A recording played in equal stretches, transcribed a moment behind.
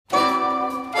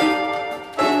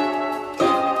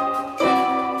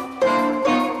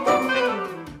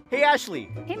Ashley.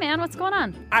 Hey man, what's going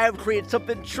on? I have created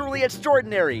something truly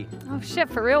extraordinary. Oh shit,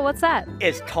 for real? What's that?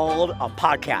 It's called a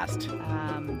podcast.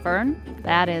 Vern,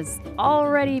 that has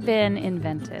already been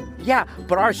invented. Yeah,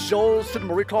 but our show,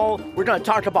 Cinema Recall, we're going to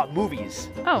talk about movies.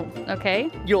 Oh, okay.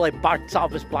 You know, like box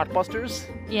office blockbusters,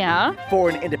 Yeah,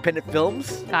 foreign independent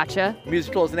films, gotcha.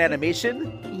 musicals and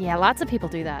animation, Yeah, lots of people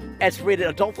do that. S-rated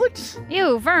adult flicks.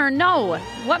 Ew, Vern, no.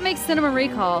 What makes Cinema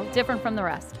Recall different from the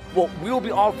rest? Well, we will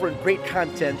be offering great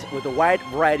content with a wide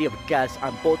variety of guests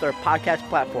on both our podcast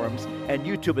platforms and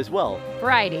YouTube as well.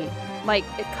 Variety. Like,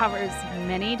 it covers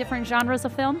many different genres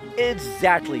of film?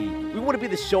 Exactly. We want to be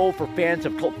the show for fans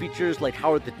of cult features like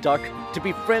Howard the Duck, to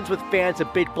be friends with fans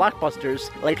of big blockbusters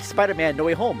like Spider-Man No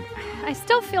Way Home. I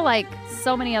still feel like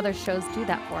so many other shows do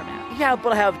that format. Yeah,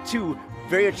 but I have two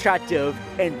very attractive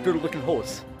and good-looking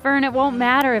hosts. Vern, it won't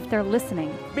matter if they're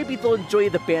listening. Maybe they'll enjoy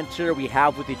the banter we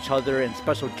have with each other and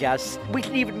special guests. We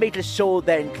can even make a show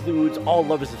that includes all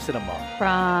lovers of cinema.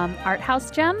 From art house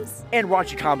gems? And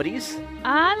raunchy comedies.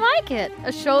 I like it.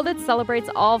 A show that celebrates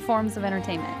all forms of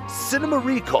entertainment. Cinema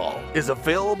Recall is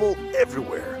available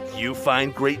everywhere you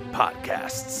find great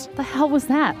podcasts. The hell was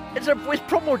that? It's our voice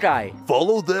promo guy.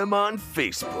 Follow them on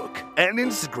Facebook and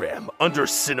Instagram under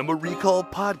Cinema Recall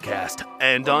Podcast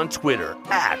and on Twitter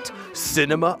at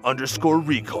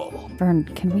Cinema_Recall. Vern,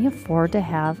 can we afford to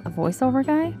have a voiceover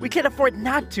guy? We can't afford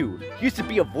not to. He used to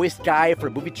be a voice guy for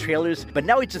movie trailers, but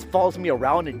now he just follows me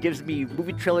around and gives me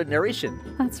movie trailer narration.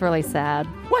 That's really sad.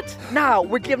 What? Now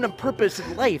we're giving him purpose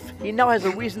in life. He now has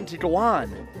a reason to go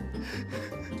on.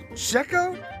 Check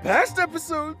out past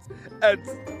episodes at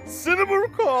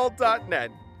cinemarecall.net.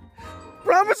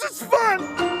 Promise it's fun!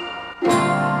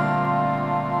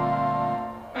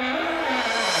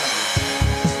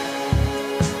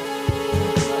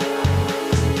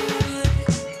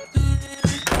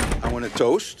 I want to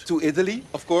toast to Italy,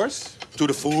 of course, to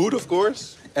the food, of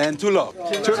course, and to love.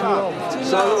 To love.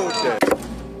 Salute.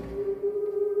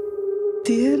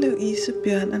 Dear Louise,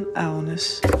 Bjørn, and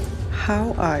Agnes,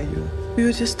 how are you? We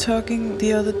were just talking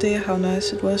the other day how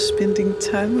nice it was spending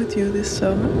time with you this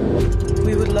summer.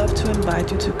 We would love to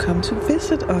invite you to come to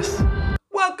visit us.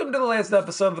 Welcome to the latest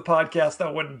episode of the podcast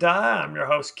that wouldn't die. I'm your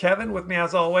host, Kevin. With me,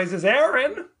 as always, is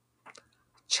Aaron.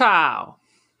 Ciao.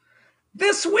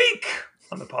 This week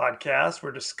on the podcast,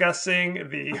 we're discussing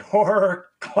the horror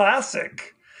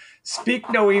classic, Speak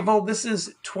No Evil. This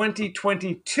is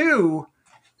 2022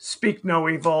 Speak No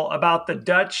Evil, about the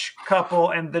Dutch couple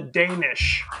and the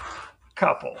Danish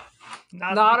couple.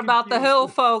 Not about the hill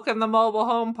folk and the mobile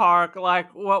home park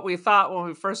like what we thought when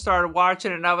we first started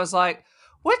watching it. And I was like,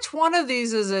 which one of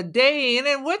these is a Dane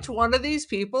and which one of these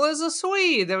people is a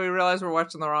Swede? Then we realized we're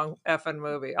watching the wrong effing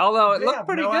movie. Although it looked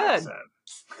pretty good. Accent.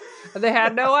 They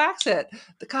had no accent.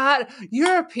 God,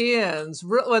 Europeans,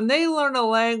 when they learn a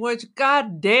language,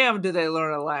 god damn do they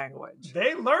learn a language.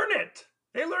 They learn it.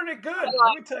 They learn it good.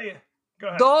 Let me tell you. Go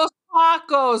ahead. Dos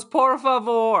tacos, por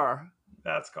favor.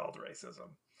 That's called racism.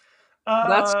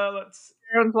 That's Let's.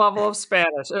 Aaron's level of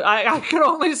Spanish. I can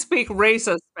only speak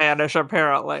racist Spanish,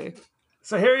 apparently.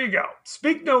 So here you go.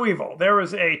 Speak No Evil. There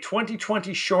was a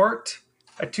 2020 short,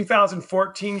 a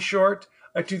 2014 short,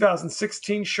 a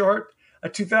 2016 short, a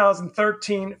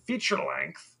 2013 feature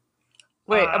length.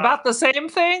 Wait, about the same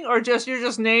thing, or you're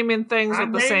just naming things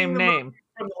with the same name?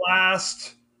 From the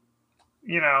last,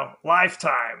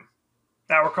 lifetime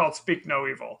that were called Speak No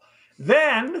Evil.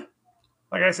 Then,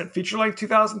 like I said, feature length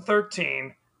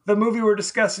 2013. The movie we're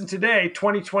discussing today,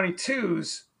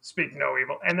 2022's Speak No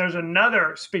Evil, and there's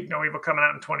another Speak No Evil coming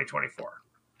out in 2024.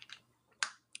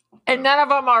 And none of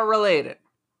them are related.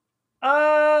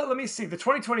 Let me see. The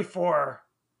 2024.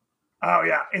 Oh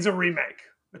yeah, is a remake.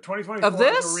 The 2024 of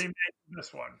this? Is a remake of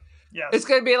this one. Yes. It's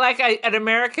going to be like an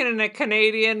American and a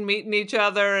Canadian meeting each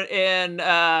other in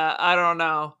I don't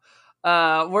know.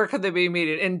 Where could they be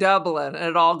meeting? In Dublin, and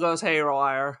it all goes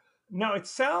haywire. No, it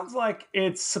sounds like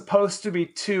it's supposed to be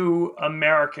two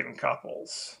American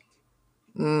couples.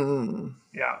 Mm.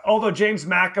 Yeah, although James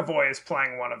McAvoy is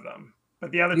playing one of them,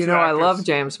 but the other two. I love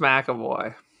James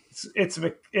McAvoy.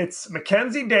 It's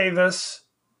Mackenzie Davis,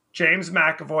 James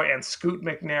McAvoy, and Scoot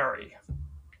McNairy.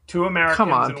 Two Americans.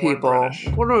 Come on, and people! one British.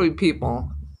 What are we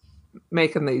people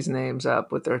making these names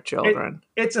up with their children?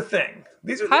 It's a thing.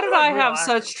 How did I have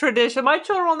such tradition? My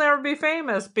children will never be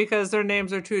famous because their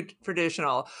names are too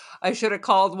traditional. I should have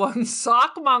called one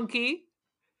Sock Monkey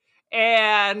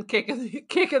and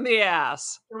Kicking the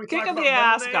Ass. Kicking the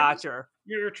Ass got you.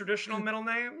 Your traditional middle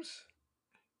names?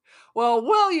 Well,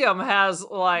 William has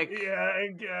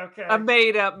a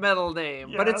made-up middle name,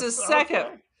 yes, but it's his second.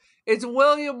 Okay. It's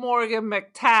William Morgan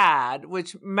McTadd,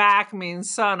 which Mac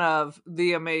means son of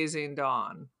the Amazing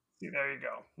Dawn. See, there you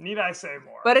go. Need I say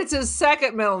more? But it's his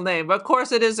second middle name. Of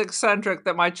course, it is eccentric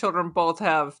that my children both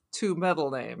have two middle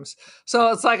names.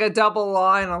 So it's like a double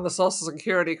line on the Social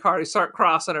Security card. You start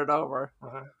crossing it over.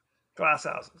 Glass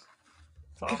houses.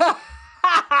 That's awesome.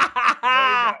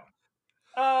 There you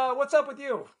go. What's up with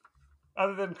you?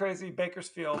 Other than crazy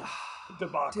Bakersfield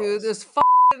debacle. Dude, this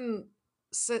fucking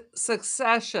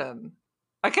Succession.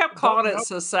 I kept calling it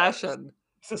Secession.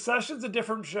 Secession's a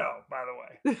different show, by the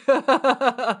way.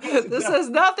 This has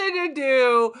nothing to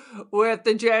do with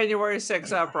the January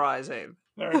 6th uprising.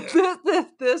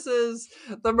 This is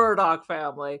the Murdoch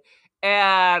family.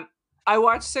 And I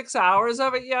watched 6 hours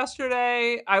of it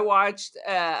yesterday. I watched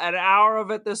an hour of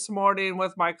it this morning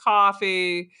with my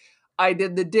coffee. I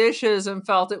did the dishes and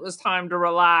felt it was time to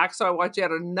relax. So I watched yet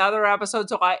another episode.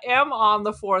 So I am on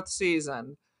the 4th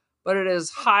season, but it is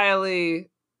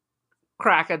highly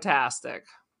crackatastic.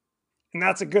 And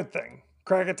that's a good thing.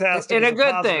 Crackatastic. And a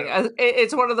good thing.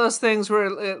 It's one of those things where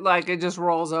it just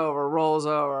rolls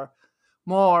over.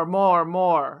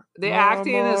 More. The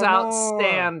acting is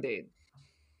outstanding.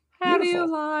 How do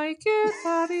you like it?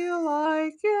 How do you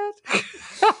like it?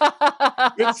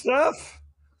 Good stuff.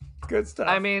 Good stuff.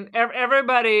 I mean,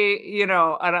 everybody, and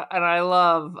I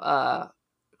love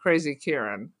Crazy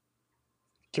Kieran.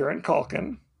 Kieran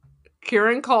Culkin,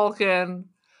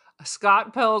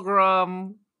 Scott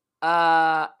Pilgrim. He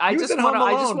was in Home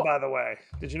Alone, by the way.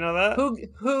 Did you know that?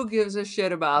 Who gives a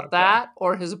shit about that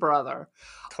or his brother?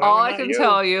 Clearly all I can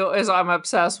tell you is I'm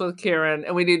obsessed with Kieran,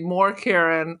 and we need more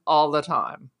Kieran all the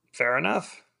time. Fair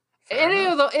enough. Any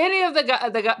of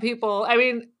the people. I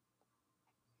mean,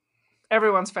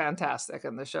 everyone's fantastic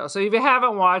in the show. So if you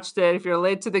haven't watched it, if you're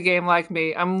late to the game like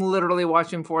me, I'm literally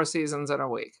watching 4 seasons in a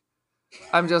week.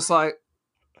 I'm just like,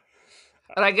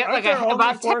 and I get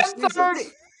about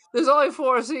 10:30. There's only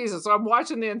 4 seasons, so I'm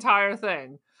watching the entire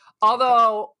thing.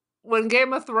 Although, when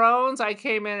Game of Thrones, I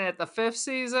came in at the 5th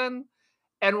season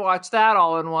and watched that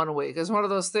all in 1 week. It's one of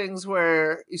those things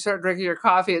where you start drinking your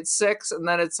coffee at 6 and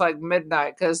then it's like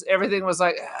midnight because everything was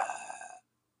like,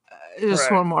 just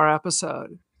one more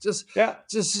episode. Just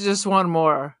one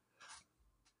more.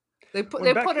 They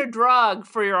put a drug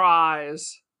for your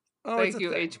eyes. Oh, thank you,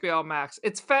 HBO Max.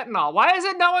 It's fentanyl. Why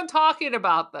isn't no one talking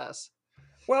about this?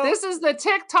 Well, this is the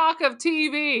TikTok of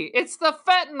TV. It's the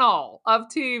fentanyl of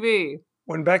TV.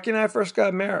 When Becky and I first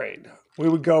got married, we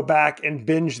would go back and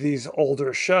binge these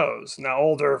older shows. Now,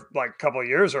 older, like a couple of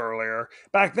years earlier.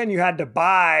 Back then, you had to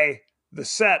buy the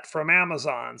set from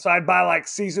Amazon. So I'd buy like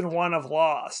season 1 of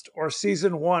Lost or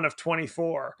season 1 of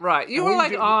 24. Right. You were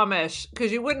like Amish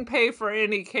because you wouldn't pay for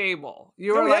any cable.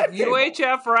 You were like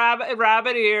UHF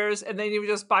rabbit ears, and then you would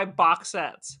just buy box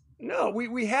sets. No,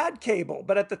 we had cable,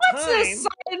 but at the time... What's this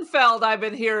Seinfeld I've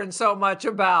been hearing so much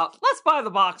about? Let's buy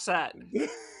the box set.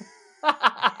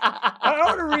 I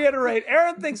want to reiterate,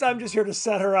 Erin thinks I'm just here to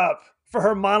set her up for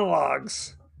her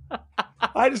monologues.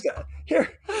 You're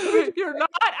not.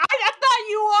 I thought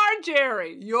you are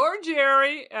Jerry. You're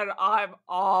Jerry, and I'm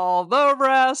all the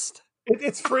rest.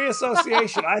 It's free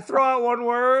association. I throw out one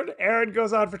word, Erin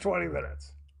goes on for 20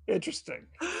 minutes. Interesting.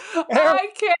 I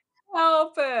can't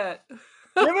help it.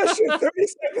 Give us your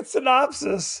 30-second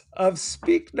synopsis of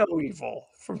Speak No Evil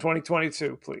from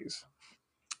 2022, please.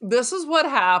 This is what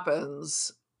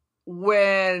happens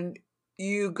when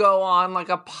you go on like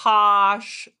a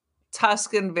posh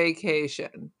Tuscan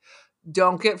vacation.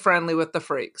 Don't get friendly with the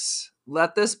freaks.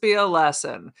 Let this be a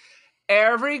lesson.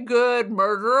 Every good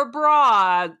murder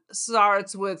abroad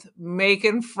starts with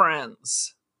making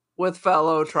friends with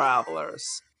fellow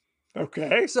travelers.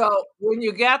 Okay. So when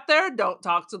you get there, don't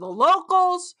talk to the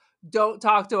locals. Don't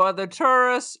talk to other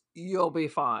tourists. You'll be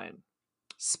fine.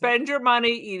 Spend your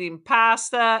money eating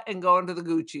pasta and going to the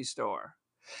Gucci store.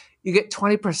 You get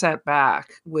 20%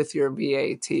 back with your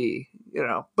VAT.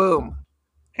 Boom.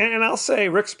 And I'll say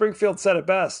Rick Springfield said it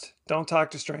best. Don't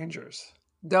talk to strangers.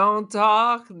 Don't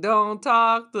talk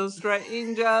to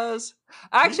strangers.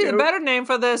 Actually, the better name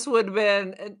for this would have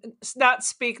been not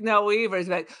Speak No Evil. It's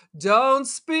like, don't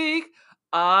speak.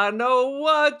 I know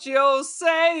what you're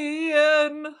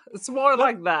saying. It's more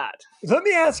like that. Let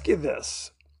me ask you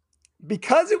this.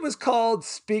 Because it was called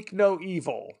Speak No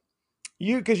Evil,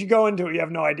 because you go into it, you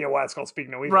have no idea why it's called Speak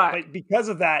No Evil. Right. But because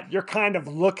of that, you're kind of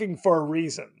looking for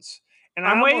reasons. And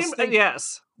I'm waiting.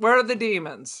 Yes. Where are the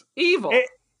demons? Evil.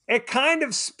 It kind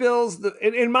of spills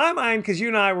in my mind, because you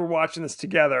and I were watching this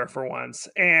together for once,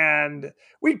 and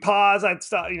we'd pause. I'd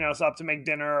stop to make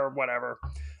dinner or whatever.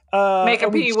 Make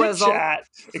a pee whistle. Chat.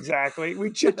 Exactly.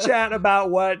 We chit chat about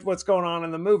what's going on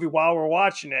in the movie while we're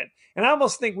watching it. And I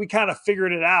almost think we kind of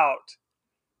figured it out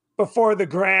before the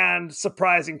grand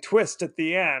surprising twist at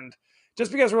the end.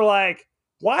 just because we're like,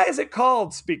 why is it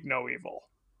called Speak No Evil?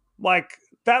 Like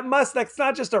that's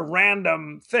not just a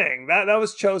random thing. That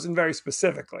was chosen very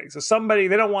specifically. So they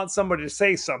don't want somebody to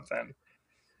say something.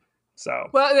 So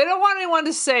well, they don't want anyone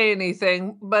to say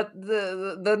anything, but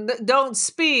the don't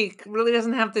speak really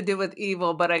doesn't have to do with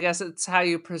evil, but I guess it's how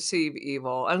you perceive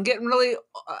evil.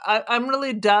 I'm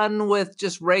really done with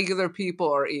just regular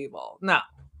people are evil. No,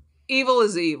 evil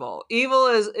is evil. Evil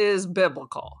is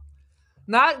biblical.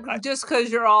 Not just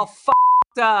because you're all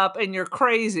fucked up and you're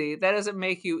crazy, that doesn't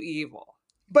make you evil.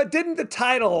 But didn't the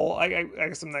title, I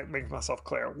guess I'm not making myself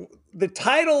clear. The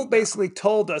title basically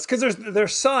told us, because their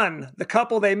son, the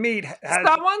couple they meet.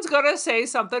 Someone's going to say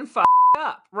something fucked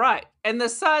up. Right. And the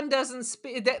son doesn't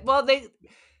speak. Well, they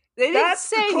didn't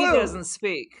say he doesn't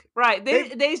speak. Right.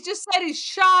 They just said he's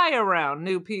shy around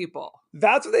new people.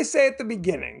 That's what they say at the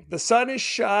beginning. The son is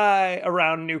shy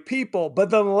around new people. But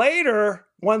then later,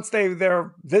 once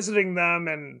they're visiting them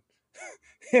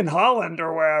in Holland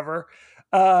or wherever,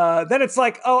 then it's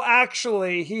like, oh,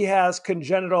 actually, he has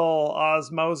congenital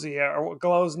osmosia or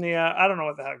glosnia. I don't know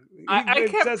what the heck. I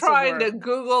kept trying to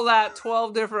Google that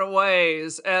 12 different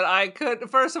ways, and I couldn't.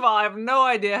 First of all, I have no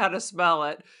idea how to spell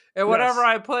it. And whatever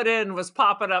I put in was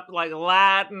popping up like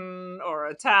Latin or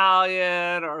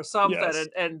Italian or something. Yes.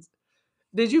 And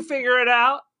did you figure it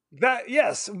out?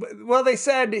 Yes. Well, they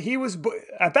said he was,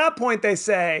 at that point, they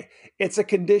say it's a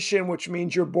condition which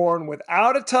means you're born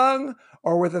without a tongue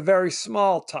or with a very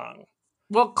small tongue.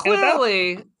 Well,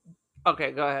 clearly,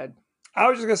 okay, go ahead. I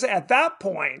was just going to say, at that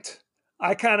point,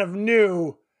 I kind of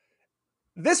knew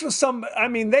this was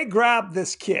they grabbed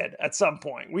this kid at some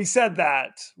point. We said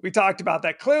that. We talked about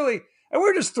that clearly. And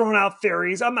we're just throwing out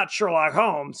theories. I'm not Sherlock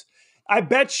Holmes. I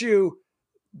bet you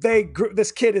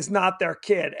this kid is not their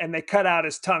kid, and they cut out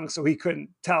his tongue so he couldn't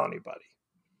tell anybody.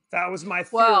 That was my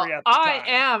theory at the time. I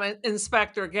am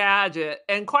Inspector Gadget,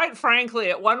 and quite frankly,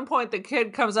 at one point the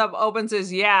kid comes up, opens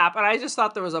his yap, and I just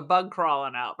thought there was a bug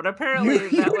crawling out, but apparently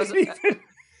that was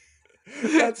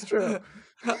That's true.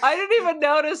 I didn't even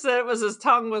notice that his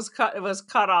tongue was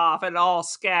cut off and all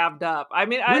scabbed up. I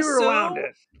mean, I rewound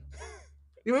it.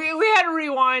 We had to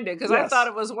rewind it because I thought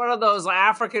it was one of those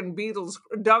African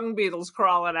dung beetles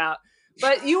crawling out.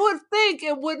 But you would think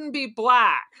it wouldn't be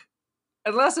black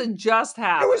unless it just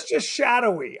happened. It was just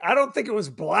shadowy. I don't think it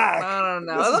was black. I don't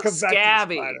know. It looks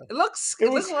scabby. It looks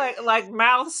like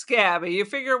mouth scabby. You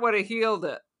figure it would have healed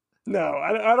it. No,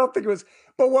 I don't think it was.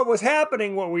 But what was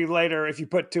happening, what we later, if you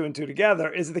put two and two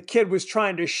together, is the kid was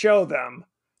trying to show them,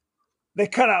 they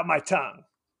cut out my tongue.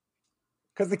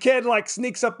 Because the kid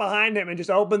sneaks up behind him and just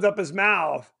opens up his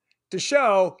mouth to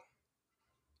show,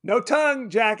 no tongue,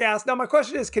 jackass. Now my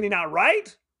question is, can he not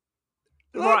write?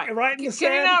 Look, right in the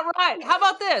sand. Can he not write? How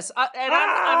about this? I'm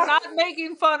not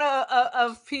making fun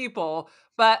of people,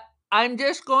 but I'm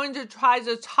just going to try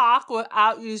to talk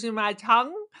without using my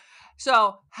tongue.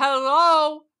 So,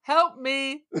 hello, help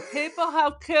me. People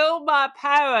have killed my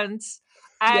parents,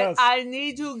 and I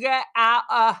need to get out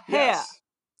of here. Yes,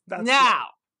 that's now.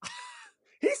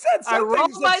 He said something. I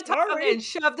rolled my tongue and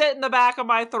shoved it in the back of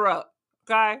my throat.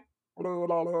 Okay?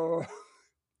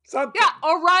 Something. Yeah,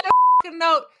 or write a fucking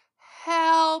note.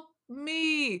 Help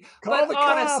me. Call but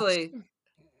honestly,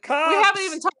 cops. We haven't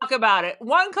even talked about it.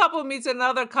 One couple meets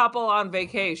another couple on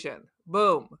vacation.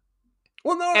 Boom.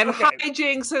 Well, no, and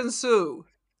hijinks ensue.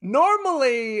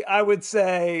 Normally, I would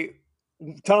say,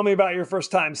 tell me about your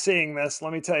first time seeing this.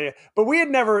 Let me tell you. But we had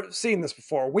never seen this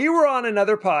before. We were on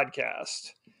another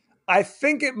podcast. I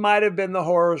think it might have been the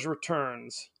Horror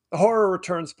Returns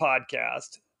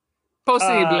podcast.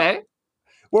 Possible.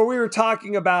 Where we were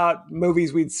talking about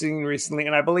movies we'd seen recently,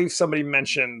 and I believe somebody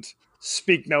mentioned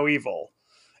Speak No Evil.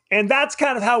 And that's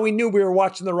kind of how we knew we were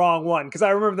watching the wrong one, because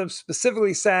I remember them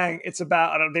specifically saying it's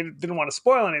about, they didn't want to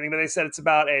spoil anything, but they said it's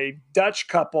about a Dutch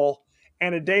couple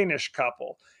and a Danish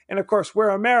couple. And of course, we're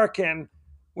American.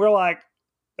 We're like,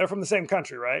 they're from the same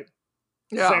country, right?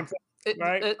 Yeah. Same thing.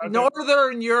 Right?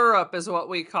 Northern Europe is what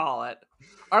we call it.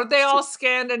 Aren't they all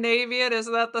Scandinavian?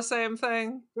 Isn't that the same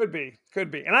thing? Could be.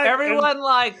 And everyone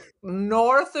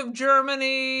north of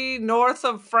Germany, north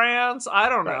of France. I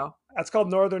don't know. That's called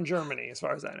Northern Germany, as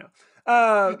far as I know.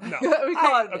 No, we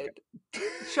call it. Okay.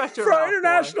 Shut your For mouth, our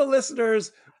international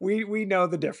listeners, we know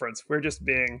the difference. We're just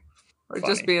being.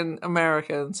 Just being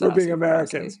Americans. We're being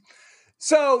Americans.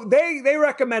 So they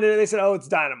recommended it. They said, "Oh, it's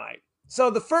dynamite." So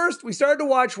we started to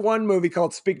watch one movie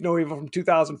called Speak No Evil from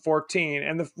 2014,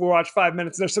 and we watched 5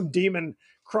 minutes, and there's some demon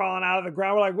crawling out of the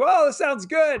ground. We're like, whoa, this sounds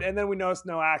good. And then we noticed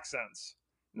no accents.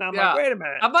 Now I'm like, wait a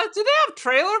minute. I'm like, do they have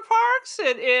trailer parks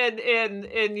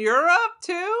in Europe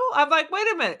too? I'm like, wait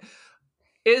a minute.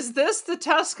 Is this the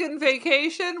Tuscan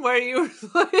vacation where you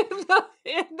were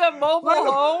in the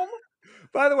mobile home?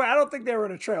 By the way, I don't think they were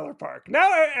in a trailer park.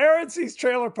 Now Erin sees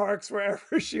trailer parks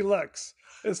wherever she looks.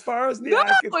 As far as the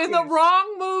eye can in see. the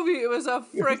wrong movie. It was a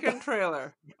freaking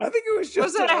trailer. I think it was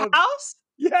just. Was it a house?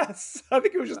 Yes, I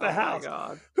think it was just a house. Oh my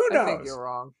God. Who knows? I think you're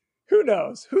wrong. Who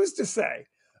knows? Who's to say?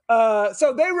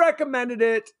 So they recommended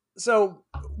it. So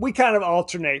we kind of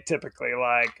alternate typically,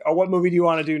 like, oh, what movie do you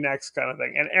want to do next, kind of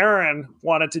thing. And Erin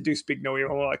wanted to do Speak No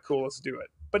Evil. We're like, cool, let's do it.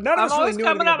 But none of us really knew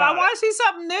anything about I want to see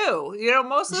something new. You know,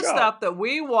 most of the stuff that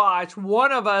we watch,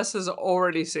 one of us has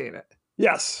already seen it.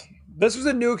 Yes, this was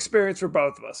a new experience for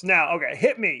both of us. Now, okay,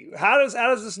 hit me. How does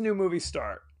this new movie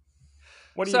start?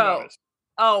 What do you notice?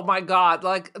 Oh my God,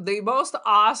 like the most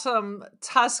awesome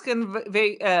Tuscan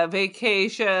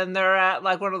vacation. They're at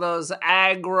like one of those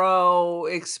agro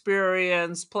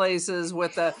experience places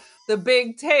with the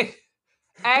big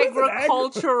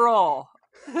agricultural.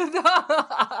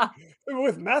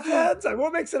 With meth heads?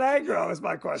 What makes it aggro is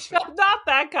my question. Not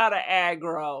that kind of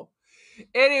aggro.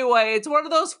 Anyway, it's one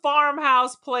of those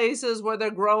farmhouse places where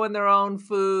they're growing their own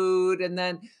food. And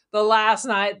then the last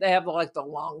night they have like the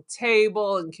long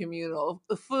table and communal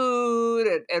food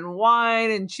and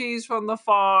wine and cheese from the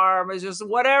farm. It's just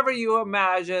whatever you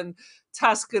imagine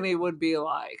Tuscany would be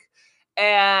like.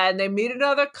 And they meet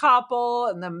another couple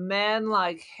and the men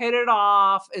like hit it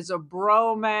off. It's a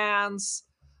bromance.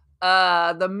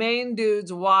 The main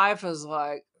dude's wife is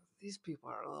like, these people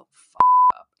are a little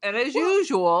fucked up. And as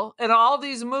usual, in all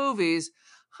these movies,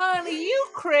 honey, you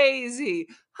crazy.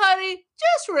 Honey,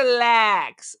 just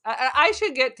relax. I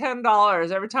should get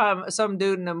 $10 every time some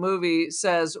dude in a movie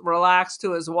says relax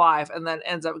to his wife and then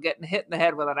ends up getting hit in the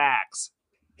head with an axe.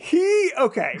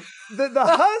 The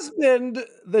husband,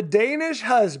 the Danish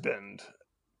husband,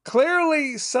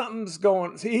 clearly something's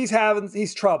going,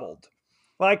 he's troubled.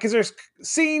 Like, because there's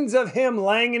scenes of him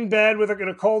laying in bed with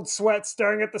a cold sweat,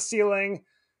 staring at the ceiling.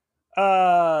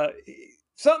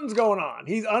 Something's going on.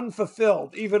 He's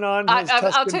unfulfilled, even on his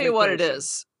I'll tell you what it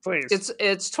is. Please.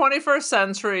 It's 21st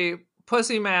century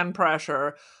pussy man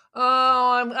pressure.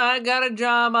 Oh, I got a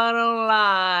job I don't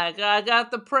like. I got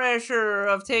the pressure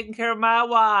of taking care of my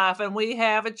wife, and we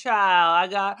have a child.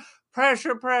 I got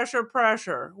pressure.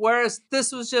 Whereas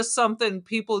this was just something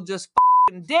people just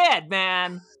f***ing did,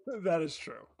 man. That is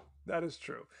true.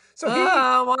 So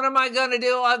what am I going to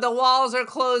do? The walls are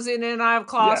closing in. I have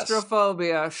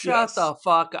claustrophobia. Shut the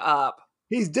fuck up.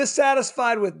 He's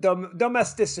dissatisfied with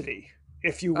domesticity,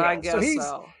 if you will. I guess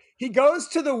so. He goes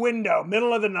to the window,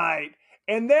 middle of the night,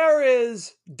 and there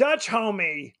is Dutch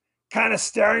homie kind of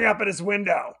staring up at his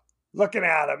window, looking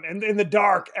at him in the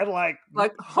dark at like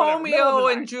Romeo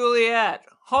and Juliet.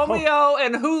 Romeo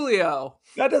and Julio.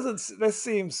 That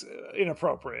seems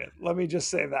inappropriate. Let me just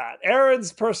say that.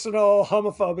 Erin's personal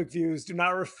homophobic views do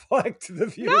not reflect the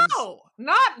views. No,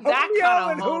 not that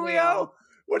kind of Julio.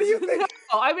 What do you think?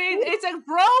 No, I mean, it's a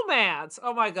bromance.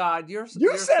 Oh my God, you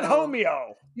said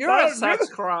homeo. You're a sex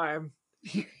crime.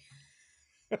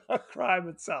 A crime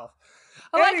itself.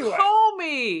 Like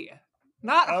homie,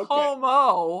 not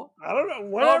homo. I don't know.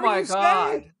 Whatever you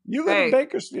God. Say. You live in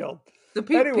Bakersfield. The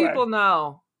people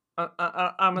know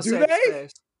I'm a safe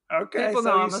space. Okay, people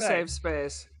know I'm a safe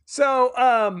space.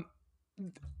 So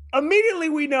immediately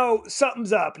we know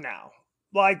something's up now.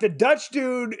 Like the Dutch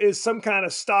dude is some kind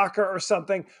of stalker or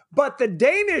something, but the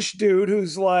Danish dude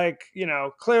who's like,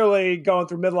 clearly going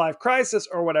through midlife crisis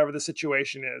or whatever the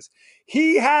situation is,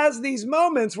 he has these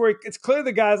moments where it's clear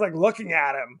the guy's like looking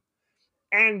at him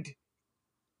and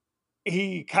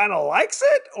he kind of likes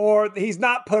it or he's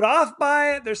not put off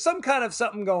by it. There's some kind of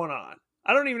something going on.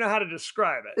 I don't even know how to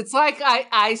describe it. It's like,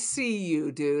 I see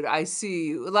you, dude. I see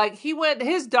you. Like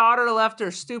his daughter left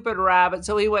her stupid rabbit.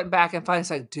 So he went back and finally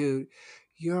like, dude,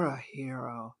 you're a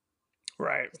hero.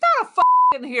 Right. He's not a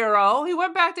fucking hero. He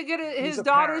went back to get his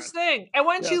daughter's thing. And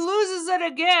when she loses it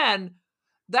again,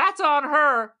 that's on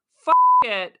her. Fuck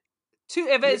it.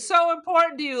 If it's so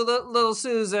important to you, little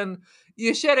Susan,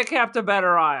 you should have kept a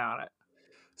better eye on it.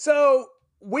 So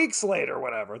weeks later,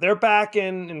 whatever, they're back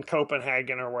in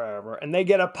Copenhagen or wherever, and they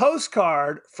get a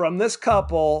postcard from this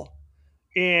couple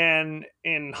in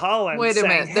Holland. Wait a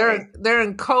minute, they're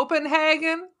in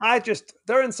Copenhagen?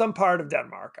 They're in some part of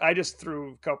Denmark. I just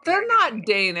threw Copenhagen. They're not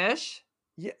Danish.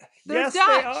 Yeah, they're yes,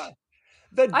 Dutch.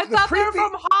 They are. I thought they were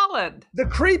from Holland. The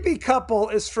creepy couple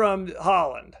is from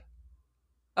Holland.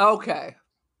 Okay.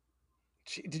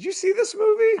 Did you see this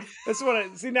movie? That's what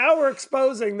I see. Now we're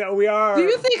exposing that we are. Do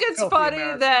you think it's funny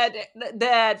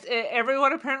that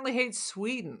everyone apparently hates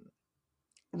Sweden?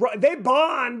 Right, they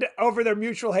bond over their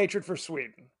mutual hatred for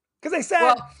Sweden because they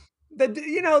said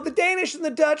the Danish and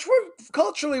the Dutch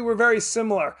were very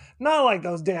similar. Not like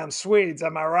those damn Swedes.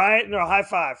 Am I right? No, high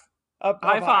five.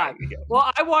 High five.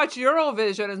 Well, I watched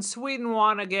Eurovision and Sweden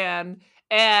won again,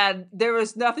 and there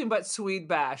was nothing but Swede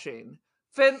bashing.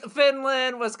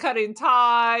 Finland was cutting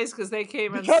ties because they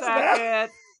came in second.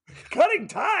 Cutting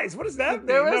ties? What does that mean?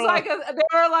 There was they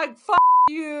were like, "Fuck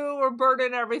you! We're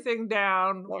burning everything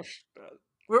down.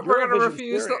 We're gonna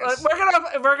refuse.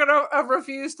 We're gonna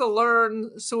refuse to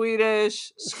learn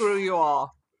Swedish. Screw you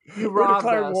all. We're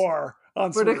declaring war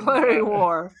on Sweden. We're declaring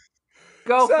war.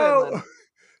 Go Finland."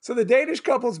 So the Danish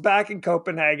couple's back in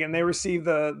Copenhagen. They receive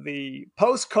the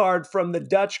postcard from the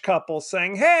Dutch couple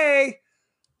saying, "Hey,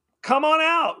 come on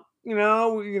out. We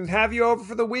can have you over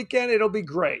for the weekend. It'll be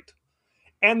great."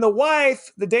 And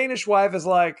the Danish wife is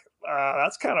like,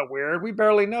 "That's kind of weird. We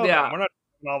barely know them. We're not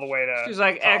all the way to." She's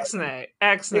like, X-nay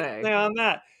on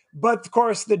that. But of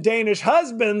course, the Danish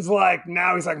husband's like,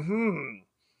 now he's like,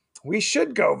 we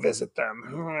should go visit them.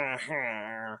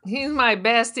 He's my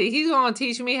bestie. He's going to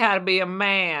teach me how to be a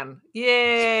man.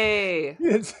 Yay.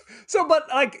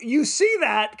 But you see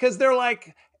that because they're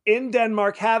like in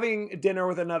Denmark having dinner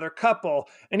with another couple.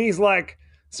 And he's like,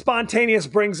 spontaneous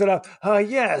brings it up.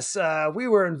 Yes, we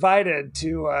were invited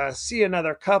to see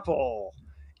another couple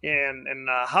in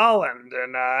Holland.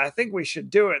 And I think we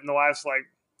should do it. And the wife's like,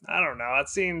 I don't know. It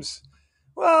seems...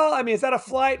 Well, I mean, is that a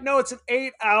flight? No, it's an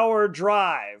 8-hour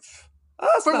drive. Oh,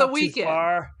 that's for not the too weekend.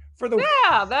 Far.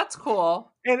 Yeah, that's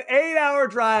cool. An 8-hour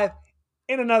drive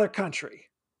in another country.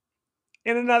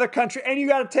 And you got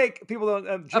to take people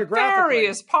geographically. A ferry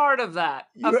is part of that.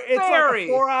 It's like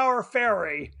a 4-hour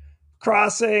ferry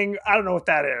crossing. I don't know what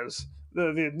that is.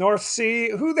 The North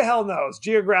Sea. Who the hell knows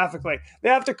geographically? They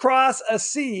have to cross a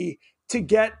sea to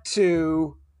get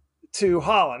to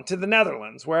Holland, to the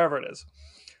Netherlands, wherever it is.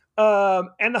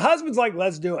 And the husband's like,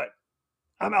 let's do it.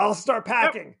 I'll start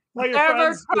packing.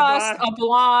 Never trust a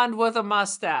blonde with a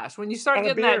mustache. When you start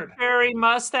getting that fairy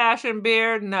mustache and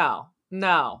beard, no.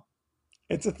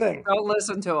 It's a thing. Don't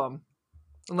listen to him.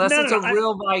 Unless it's a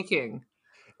real Viking.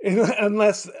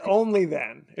 Unless only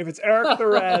then. If it's Eric the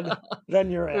Red,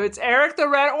 then you're in. If it's Eric the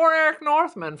Red or Eric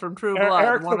Northman from True Blood.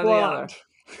 Eric one the or the Blonde.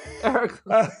 other.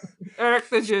 Eric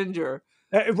the Ginger.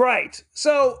 Right.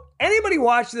 So anybody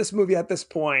watch this movie at this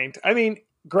point, I mean,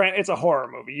 granted, it's a horror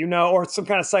movie, or it's some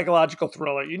kind of psychological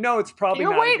thriller. It's probably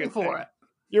not a good thing. You're waiting for it.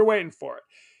 You're waiting for it.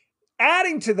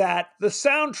 Adding to that, the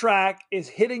soundtrack is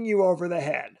hitting you over the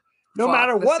head. No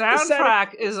matter what the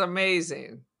soundtrack is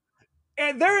amazing.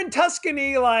 And they're in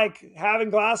Tuscany, like having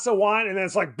a glass of wine, and then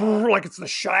it's like, brr, like it's The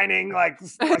Shining, like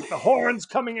the horns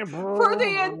coming in. Brr, for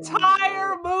the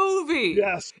entire movie.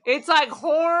 Yes. It's like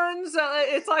horns.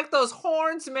 It's like those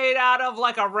horns made out of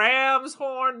like a ram's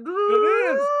horn.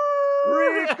 It is.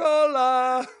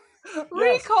 Ricola.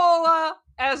 Ricola,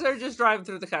 as they're just driving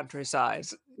through the countryside.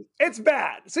 It's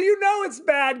bad. So it's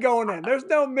bad going in. There's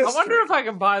no mystery. I wonder if I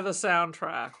can buy the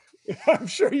soundtrack. I'm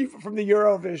sure you from the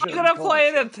Eurovision. I'm gonna play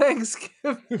it at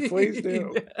Thanksgiving. Please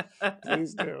do.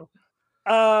 Please do.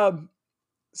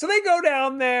 So they go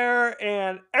down there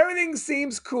and everything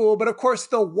seems cool, but of course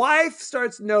the wife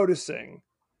starts noticing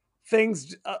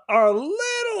things are a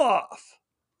little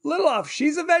off.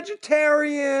 She's a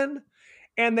vegetarian,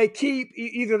 and they keep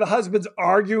either the husband's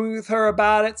arguing with her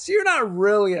about it. So you're not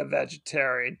really a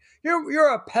vegetarian.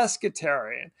 You're a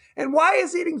pescatarian. And why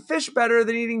is eating fish better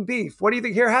than eating beef? What do you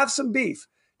think? Here, have some beef.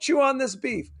 Chew on this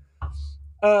beef.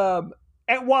 And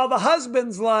while the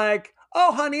husband's like,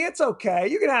 oh, honey, it's okay.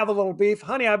 You can have a little beef.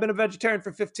 Honey, I've been a vegetarian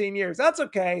for 15 years. That's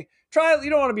okay. Try it. You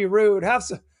don't want to be rude. Have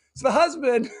some. So the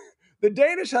husband, the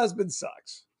Danish husband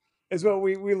sucks, is what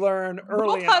we learn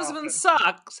early. Both husbands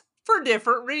sucks for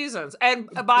different reasons. And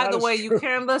by the way, you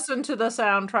can listen to the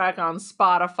soundtrack on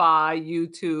Spotify,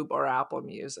 YouTube, or Apple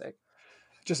Music.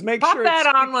 Just make sure Pop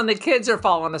that on when the kids are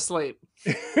falling asleep.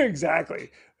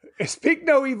 Exactly. Speak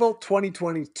No Evil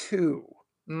 2022.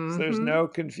 Mm-hmm. So there's no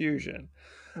confusion.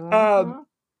 Mm-hmm.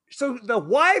 So the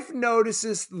wife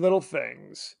notices little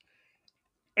things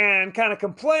and kind of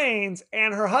complains,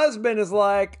 and her husband is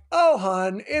like, oh,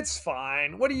 hun, it's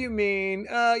fine. What do you mean?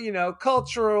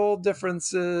 Cultural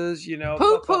differences,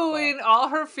 poo-pooing all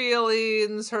her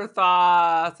feelings, her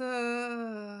thoughts.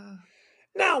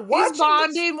 Now, he's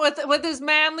bonding with his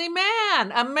manly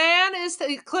man. A man is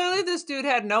clearly, this dude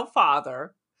had no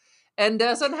father and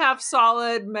doesn't have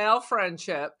solid male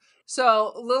friendship.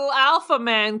 So little alpha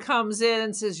man comes in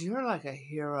and says, "You're like a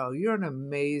hero. You're an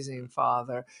amazing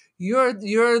father. You're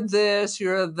this.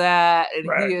 You're that."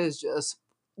 And he is just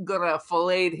gonna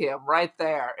fillet him right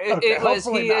there. It was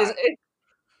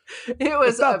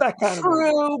a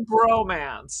true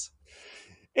bromance.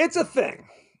 It's a thing.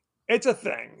 It's a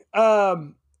thing.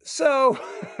 So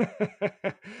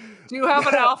Do you have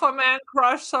an alpha man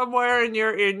crush somewhere in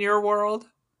your world?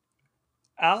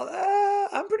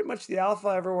 I'm pretty much the alpha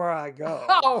everywhere I go.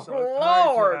 Oh, so it's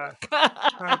Lord.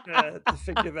 hard to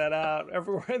figure that out.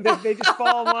 Everywhere they just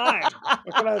fall in line.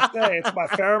 What can I say? It's my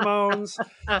pheromones.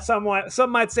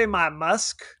 Some might say my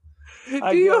musk.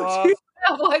 Do you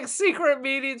have like secret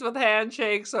meetings with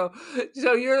handshakes? So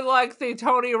you're like the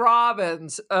Tony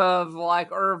Robbins of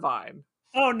like Irvine.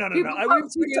 Oh no. People come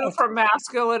to you for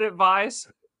masculine advice.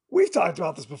 We've talked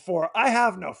about this before. I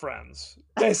have no friends.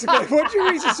 Basically, once you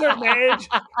reach a certain age,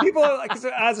 people are like,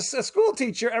 as a school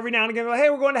teacher, every now and again, like, hey,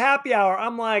 we're going to happy hour.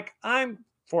 I'm like, I'm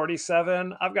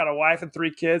 47. I've got a wife and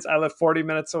 3 kids. I live 40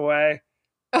 minutes away.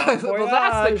 Well,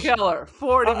 that's the killer.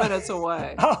 40 minutes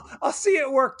away. I'll see you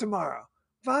at work tomorrow.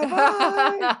 Bye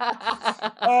bye.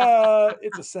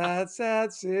 It's a sad,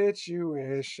 sad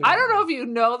situation. I don't know if you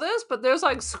know this, but there's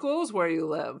like schools where you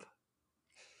live.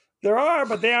 There are,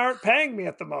 but they aren't paying me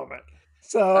at the moment.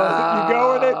 So you go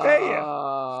where they pay you.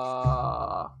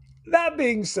 That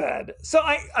being said, so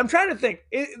I'm trying to think.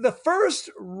 The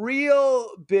first real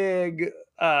big,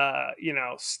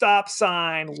 stop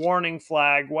sign, warning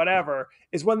flag, whatever,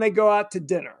 is when they go out to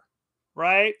dinner,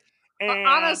 right? And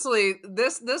honestly,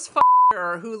 this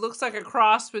who looks like a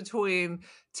cross between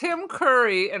Tim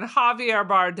Curry and Javier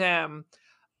Bardem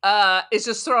is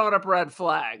just throwing up red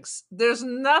flags. There's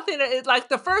nothing, like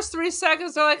the first 3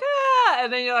 seconds they're like,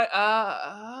 and then you're like,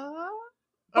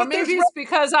 or maybe it's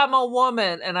because I'm a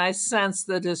woman and I sense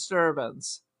the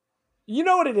disturbance. You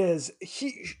know what it is?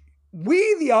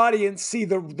 We, the audience, see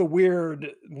the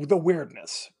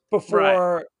weirdness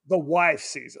before the wife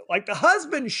sees it. Like the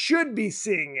husband should be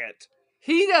seeing it.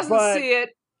 He doesn't see it.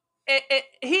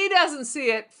 He doesn't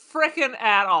see it frickin'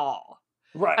 at all.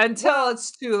 Right. Until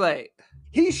it's too late.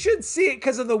 He should see it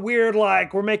because of the weird,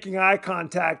 like, we're making eye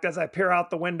contact as I peer out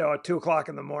the window at 2:00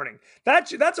 in the morning.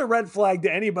 That's a red flag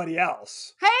to anybody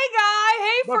else. Hey,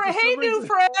 guy. Hey, new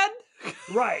friend.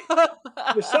 Right.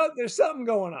 There's something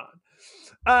going on.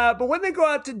 But when they go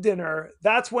out to dinner,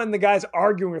 that's when the guy's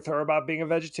arguing with her about being a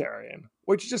vegetarian,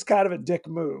 which is just kind of a dick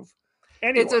move.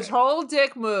 Anyway. It's a total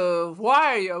dick move.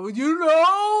 Why are you? You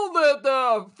know that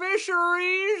the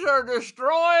fisheries are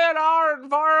destroying our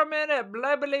environment and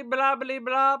blah, blah, blah, blah,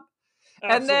 blah.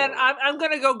 And then I'm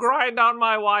going to go grind on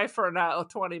my wife for now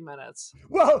 20 minutes.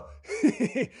 Well,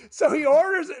 so he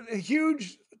orders a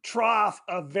huge trough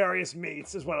of various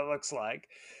meats is what it looks like.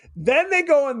 Then they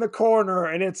go in the corner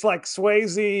and it's like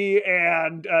Swayze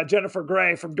and Jennifer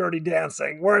Grey from Dirty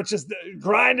Dancing, where it's just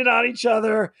grinding on each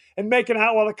other and making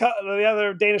out while the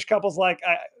other Danish couple's like,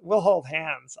 we'll hold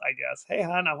hands, I guess. Hey,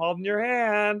 hon, I'm holding your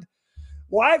hand.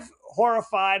 Wife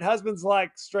horrified. Husband's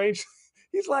like strange.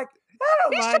 He's like, I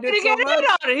don't mind it so much.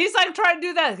 On it. He's like trying to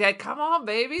do that. Like, come on,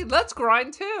 baby. Let's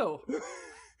grind too.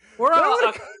 We're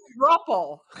a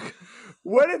couple.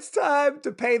 When it's time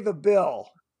to pay the bill,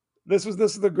 this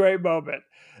is the great moment.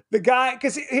 The guy,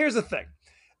 because here's the thing.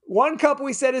 One couple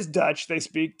we said is Dutch. They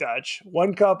speak Dutch.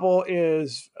 One couple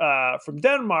is from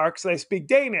Denmark, so they speak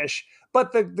Danish.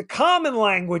 But the common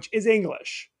language is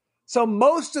English. So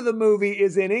most of the movie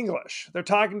is in English. They're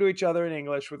talking to each other in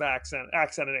English with accent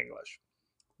in English.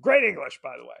 Great English,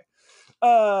 by the way.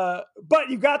 But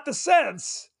you got the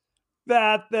sense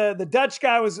that the Dutch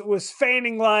guy was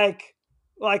feigning like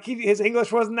his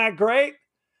English wasn't that great.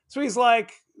 So he's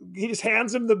like, he just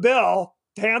hands him the bill,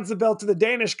 hands the bill to the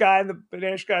Danish guy, and the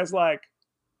Danish guy's like,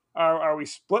 are we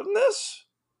splitting this?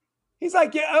 He's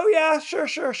like, yeah, oh yeah, sure.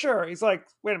 He's like,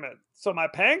 wait a minute, so am I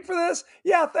paying for this?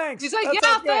 Yeah, thanks. He's like,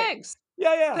 yeah, thanks.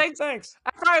 Yeah, thanks.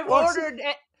 After I ordered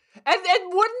it. And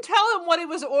wouldn't tell him what he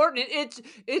was ordering.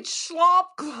 It's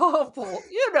schlop global,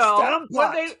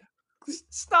 when they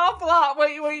stop lot.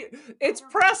 It's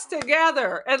pressed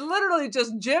together and literally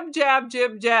just jib jab.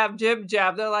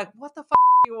 They're like, what the fuck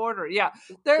are you ordering? Yeah,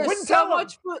 there's so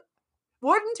much food.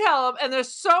 Wouldn't tell him, and there's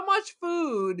so much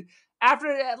food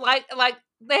after like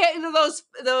they those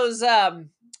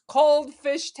cold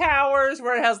fish towers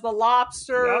where it has the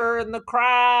lobster and the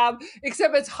crab,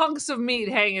 except it's hunks of meat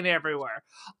hanging everywhere.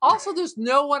 Also, there's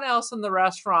no one else in the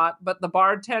restaurant but the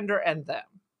bartender and them.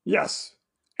 Yes.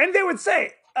 And they would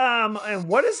say, and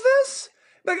what is this?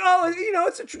 Like, oh,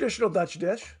 it's a traditional Dutch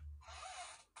dish.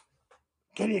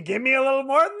 Can you give me a little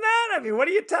more than that? I mean, what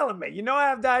are you telling me? I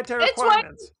have dietary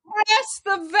requirements. It's like press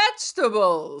the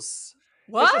vegetables.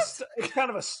 What? It's kind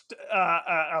of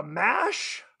a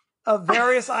mash of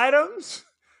various items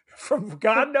from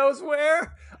God knows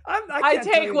where. I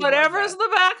take whatever's in the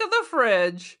back of the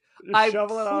fridge. I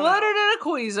shovel it on put out. it in a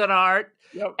Cuisinart,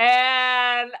 Yep.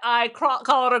 and I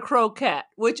call it a croquette,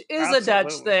 which is a Dutch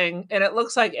Absolutely. thing, and it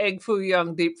looks like egg foo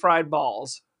young deep fried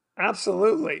balls.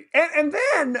 Absolutely. And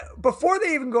then before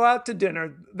they even go out to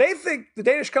dinner, the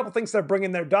Danish couple thinks they're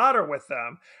bringing their daughter with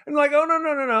them. And they're like, oh,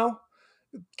 no.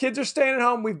 Kids are staying at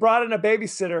home. We've brought in a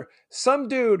babysitter. Some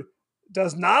dude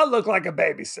does not look like a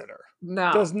babysitter.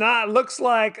 No. Looks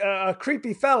like a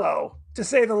creepy fellow, to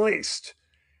say the least.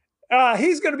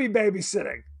 He's going to be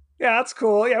babysitting. Yeah, that's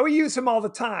cool. Yeah, we use him all the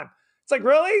time. It's like,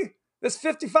 really? This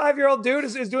 55-year-old dude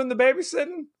is doing the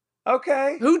babysitting?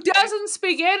 Okay. Who doesn't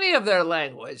speak any of their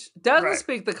language, doesn't Right.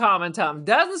 speak the common tongue,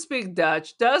 doesn't speak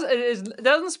Dutch,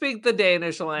 doesn't speak the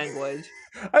Danish language.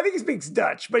 I think he speaks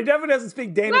Dutch, but he definitely doesn't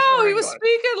speak Danish. No, or he was English.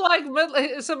 speaking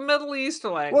like some Middle East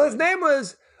language. Well, his name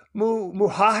was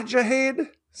Mujahid,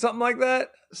 something like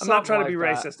that. I'm not trying to be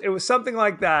racist. It was something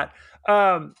like that.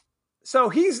 So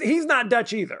he's not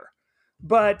Dutch either.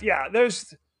 But yeah,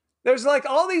 there's like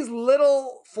all these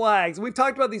little flags. We've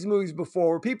talked about these movies before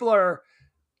where people are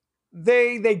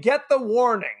they get the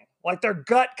warning, like their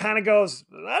gut kind of goes,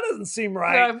 that doesn't seem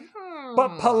right.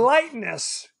 But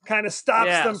politeness kind of stops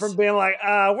them from being like,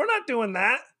 we're not doing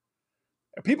that.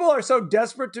 People are so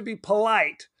desperate to be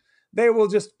polite, they will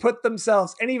just put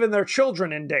themselves and even their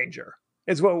children in danger,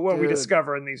 is what we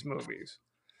discover in these movies.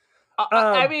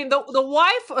 I mean, the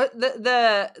wife,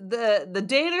 the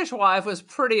Danish wife was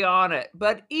pretty on it,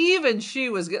 but even she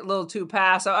was getting a little too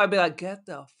passive. I'd be like, get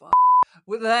the fuck.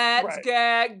 Let's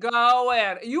get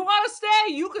going. You want to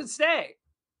stay? You can stay.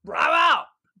 I'm out.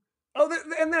 Oh,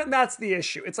 and then that's the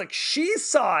issue. It's like she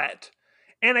saw it,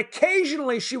 and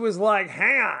occasionally she was like,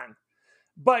 hang on.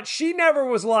 But she never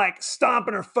was like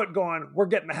stomping her foot going, we're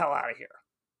getting the hell out of here.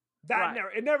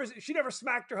 She never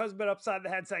smacked her husband upside the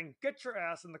head saying, get your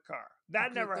ass in the car.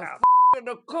 That never happened. In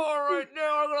the car right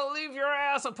now. I'm going to leave your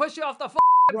ass and push you off the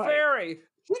ferry.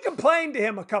 She complained to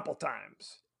him a couple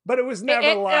times, but it was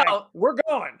never we're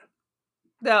going.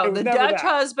 No, the Dutch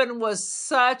husband was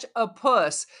such a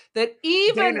puss that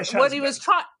even when he was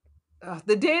trying,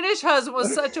 the Danish husband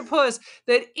was such a puss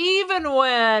that even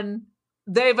when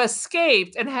they've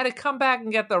escaped and had to come back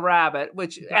and get the rabbit,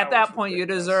 which at that point you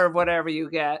deserve whatever you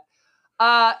get,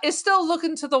 is still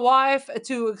looking to the wife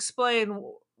to explain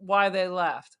why they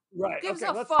left. Right. Gives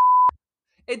a fuck.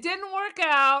 It didn't work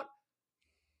out.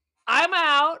 I'm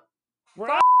out.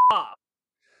 Off.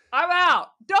 I'm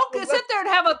out. Don't sit there and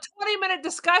have a 20-minute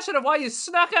discussion of why you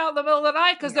snuck out in the middle of the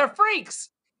night because they're freaks.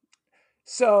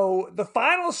 So the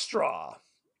final straw.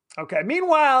 Okay.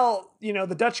 Meanwhile,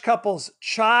 the Dutch couple's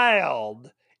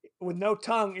child with no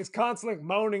tongue is constantly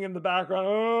moaning in the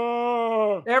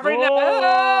background. Every night.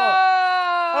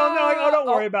 Oh, no. Don't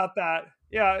worry about that.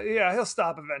 Yeah. He'll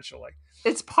stop eventually.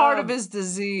 It's part of his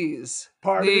disease.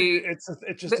 It's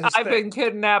just I've been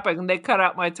kidnapping and they cut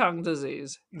out my tongue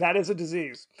disease. That is a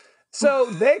disease. So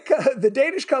the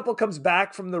Danish couple comes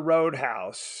back from the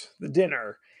roadhouse, the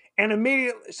dinner, and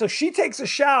immediately, so she takes a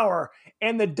shower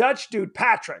and the Dutch dude,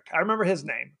 Patrick, I remember his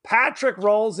name, Patrick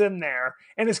rolls in there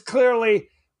and is clearly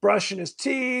brushing his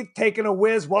teeth, taking a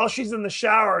whiz while she's in the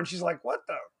shower. And she's like, what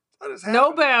is happening?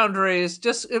 No boundaries.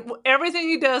 Just everything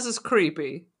he does is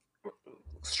creepy.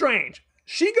 Strange.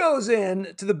 She goes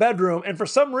in to the bedroom, and for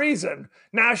some reason,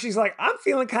 now she's like, I'm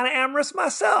feeling kind of amorous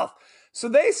myself. So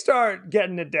they start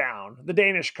getting it down, the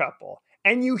Danish couple,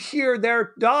 and you hear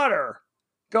their daughter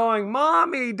going,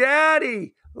 Mommy,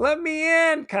 Daddy, let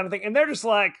me in, kind of thing. And they're just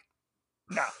like,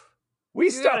 no, we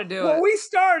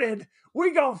started,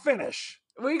 we gonna finish.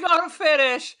 We gonna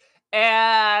finish,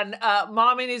 and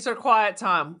Mommy needs her quiet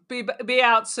time. Be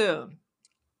out soon.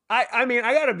 I mean,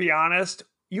 I gotta be honest.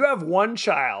 You have one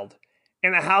child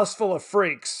in a house full of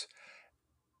freaks.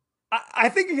 I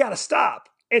think you got to stop.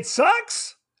 It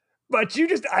sucks, but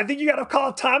I think you got to call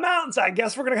a timeout and say, I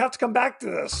guess we're going to have to come back to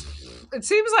this. It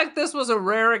seems like this was a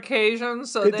rare occasion,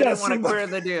 so they didn't want to clear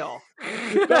the deal. I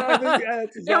think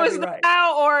that's exactly it was right.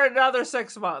 Now or another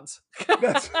 6 months.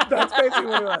 That's basically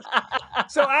what it was.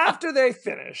 So after they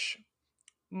finish,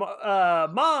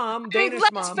 Danish mom.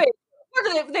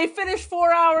 What, they finish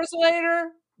 4 hours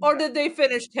later? Or did they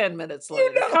finish 10 minutes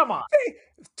later? Come on.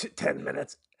 10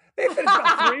 minutes. They finish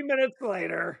about 3 minutes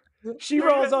later. She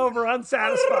rolls over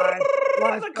unsatisfied.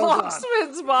 The clock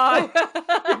spins by.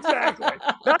 Exactly.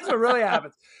 That's what really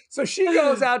happens. So she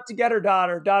goes out to get her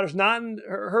daughter. Daughter's not in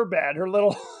her bed, her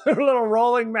little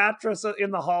rolling mattress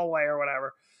in the hallway or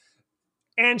whatever.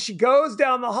 And she goes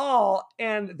down the hall,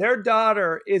 and their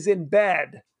daughter is in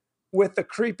bed with the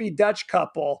creepy Dutch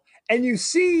couple. And you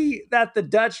see that the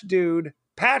Dutch dude,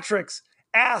 Patrick's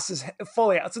ass is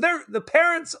fully out. So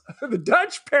the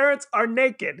Dutch parents are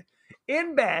naked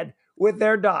in bed with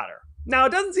their daughter. Now,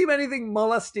 it doesn't seem anything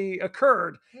molesty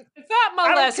occurred. It's not I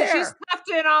don't molested. care. She's tucked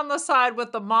in on the side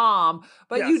with the mom,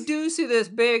 but Yes. you do see this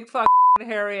big fucking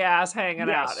hairy ass hanging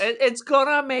Yes. out. It's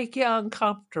gonna make you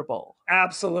uncomfortable.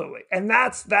 Absolutely. And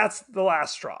that's the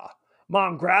last straw.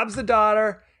 Mom grabs the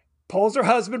daughter, pulls her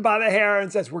husband by the hair,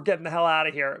 and says, we're getting the hell out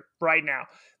of here right now.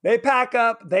 They pack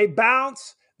up, they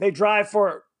bounce, they drive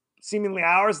for seemingly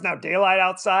hours, now daylight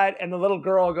outside, and the little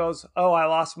girl goes, oh, I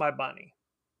lost my bunny.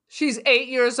 She's 8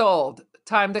 years old.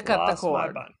 Time to cut Lost the my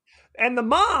cord. bunny. And the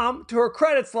mom, to her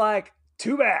credit's like,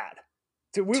 too bad.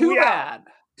 Too We out. bad.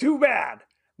 Too bad.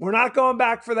 We're not going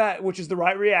back for that, which is the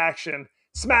right reaction.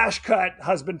 Smash cut,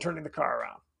 husband turning the car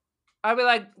around.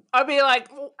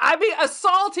 I'd be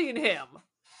assaulting him.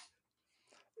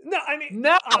 No, I mean,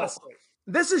 No. honestly,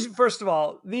 this is, first of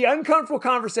all, the uncomfortable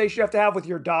conversation you have to have with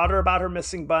your daughter about her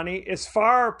missing bunny is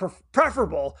far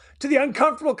preferable to the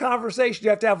uncomfortable conversation you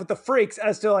have to have with the freaks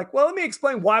as to like, well, let me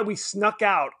explain why we snuck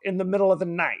out in the middle of the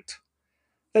night.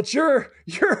 That your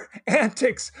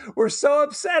antics were so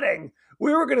upsetting,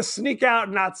 we were going to sneak out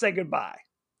and not say goodbye.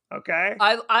 Okay?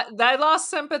 I lost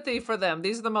sympathy for them.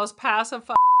 These are the most passive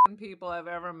fucking people I've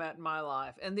ever met in my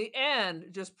life. And the end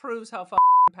just proves how fucking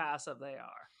passive they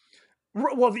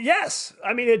are. Well, yes.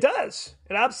 I mean, it does.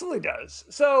 It absolutely does.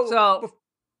 So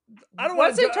I don't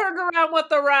once want they turned around with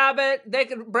the rabbit, they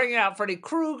could bring out Freddy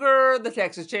Krueger, the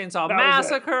Texas Chainsaw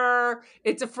Massacre.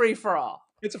 It's a free-for-all.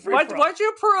 It's a free-for-all. Once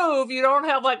you prove you don't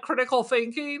have like critical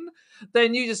thinking,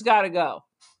 then you just got to go.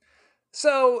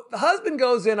 So the husband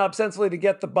goes in ostensibly to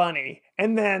get the bunny,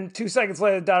 and then 2 seconds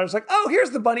later, the daughter's like, "Oh, here's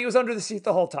the bunny. It was under the seat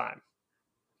the whole time."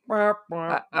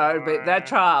 That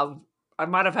child, I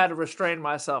might have had to restrain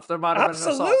myself. There might have been an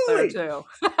assault there too.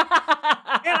 And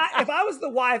if I was the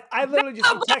wife, I literally just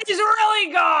The bunny's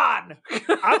really gone.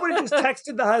 I would have just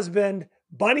texted the husband,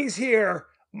 "Bunny's here.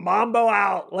 Mambo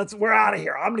out. We're out of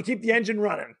here. I'm going to keep the engine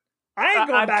running. I ain't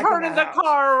going back. I'm turning the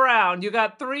car around. You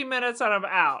got 3 minutes and I'm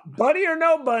out. Bunny or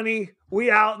no bunny,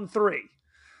 we out in 3.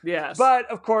 Yes. But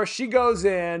of course, she goes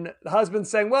in. The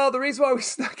husband's saying, well, the reason why we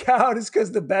snuck out is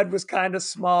because the bed was kind of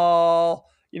small.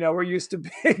 You know, we're used to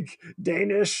big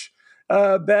Danish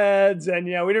beds. And,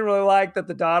 you know, we didn't really like that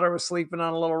the daughter was sleeping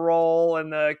on a little roll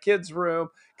in the kids' room.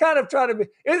 Kind of try to be,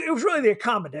 it was really the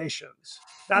accommodations.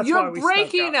 That's why we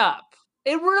breaking snuck out. up.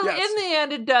 It really, Yes. in the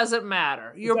end, it doesn't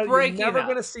matter. You're breaking You're never up.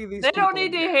 going to see these They people don't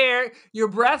need to again. hear your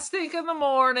breath stink in the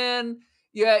morning.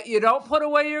 You don't put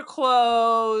away your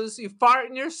clothes. You fart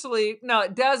in your sleep. No,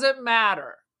 it doesn't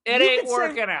matter. It You ain't can say-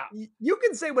 working out. You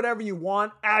can say whatever you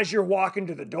want as you're walking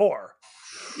to the door.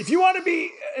 If you want to be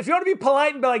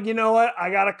polite and be like, you know what, I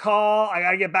got a call, I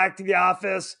got to get back to the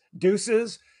office,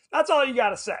 deuces. That's all you got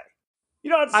to say. You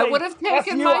don't have to say, I would have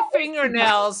taken "F my you."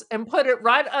 fingernails and put it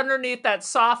right underneath that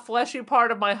soft, fleshy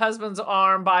part of my husband's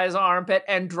arm by his armpit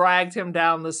and dragged him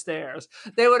down the stairs.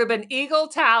 They would have been eagle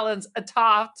talons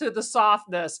atop to the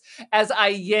softness as I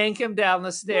yank him down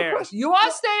the stairs. question. You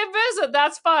want to stay and visit?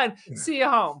 That's fine. See you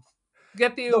home.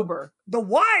 Get the Uber. The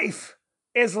wife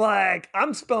is like,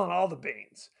 I'm spilling all the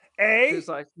beans. She's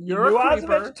like, you you're knew a I was a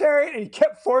creeper. vegetarian and you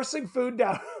kept forcing food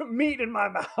down, meat in my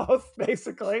mouth,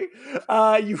 basically.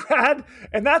 And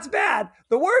that's bad.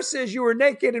 The worst is you were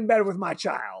naked in bed with my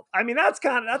child. I mean, that's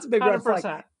a big red flag.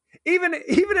 100%. Even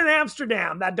in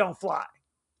Amsterdam, that don't fly.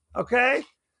 Okay?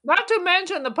 Not to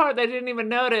mention the part they didn't even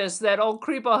notice that old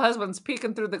creepo husband's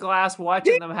peeking through the glass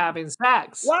watching them having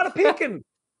sex. A lot of peeking.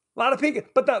 But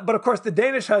of course, the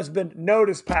Danish husband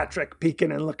noticed Patrick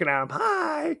peeking and looking at him.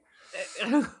 Hi.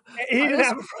 He didn't This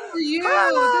have was for you.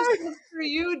 Hi. This was for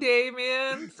you,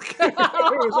 Damien. It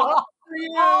was all for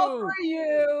you. All for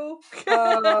you.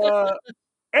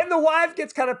 And the wife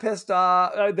gets kind of pissed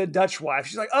off, the Dutch wife.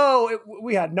 She's like,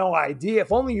 we had no idea.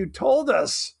 If only you told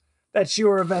us that you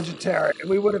were a vegetarian,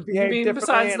 we would have I behaved mean, differently.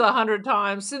 besides the 100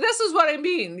 times. So this is what I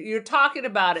mean. You're talking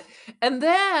about it. And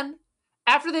then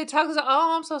after they talk, it's like,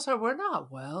 oh, I'm so sorry. We're not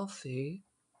wealthy.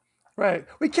 Right.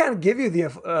 We can't give you the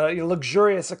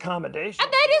luxurious accommodation.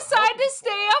 And they decide to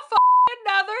stay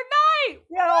another night.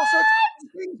 We had all sorts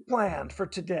of things planned for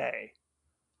today.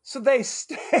 So they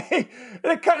stay. It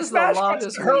kind of This is the smash cuts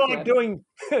longest to her like weekend. doing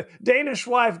Danish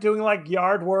wife doing like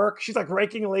yard work. She's like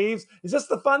raking leaves. Is this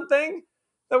the fun thing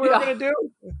that we were Yeah. going to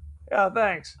do? Yeah,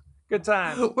 thanks. Good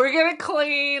time. We're going to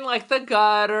clean like the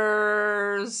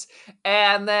gutters,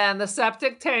 and then the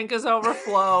septic tank is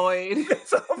overflowing.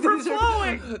 It's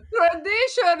overflowing.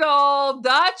 Traditional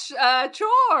Dutch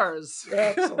chores.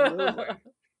 Absolutely.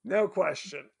 No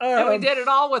question. And we did it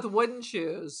all with wooden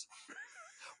shoes.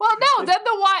 Well, no, then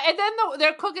the wife, and then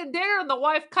they're cooking dinner, and the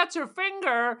wife cuts her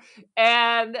finger,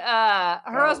 and her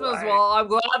husband's, right. well, I'm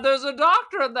glad there's a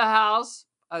doctor in the house.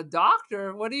 A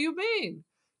doctor? What do you mean?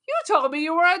 You told me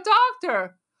you were a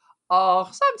doctor.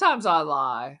 Oh, sometimes I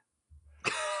lie.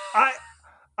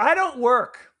 I don't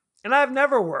work, and I've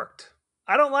never worked.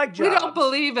 I don't like jobs. We don't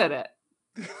believe in it.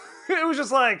 It was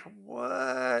just like,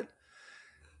 what?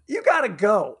 You gotta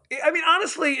go. I mean,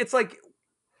 honestly, it's like,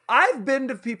 I've been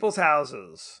to people's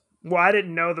houses where I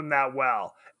didn't know them that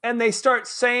well, and they start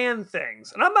saying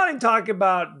things. And I'm not even talking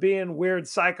about being weird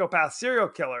psychopath serial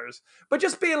killers, but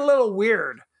just being a little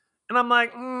weird. And I'm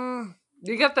like,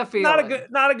 you get the feeling.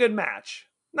 Not a good match.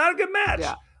 Not a good match.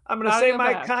 Yeah. I'm going to say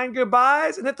my kind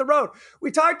goodbyes and hit the road.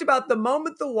 We talked about the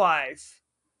moment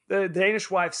the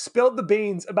Danish wife, spilled the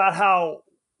beans about how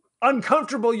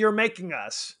uncomfortable you're making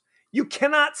us. You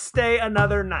cannot stay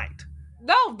another night.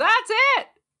 No, that's it.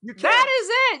 That is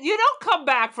it. You don't come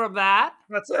back from that.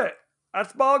 That's it.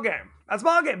 That's ball game.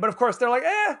 But of course, they're like,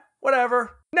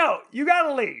 whatever. No, you got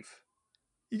to leave.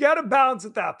 You got to bounce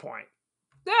at that point.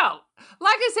 No.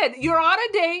 Like I said, you're on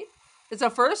a date. It's a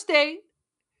first date.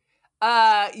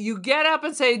 You get up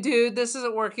and say, dude, this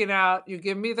isn't working out. You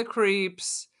give me the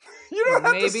creeps. You don't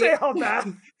have to say all that.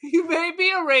 You may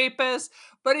be a rapist,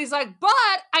 but he's like, but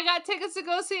I got tickets to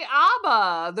go see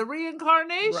ABBA, the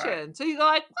reincarnation. Right. So you go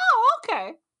like, oh,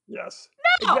 okay. Yes.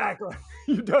 No. Exactly.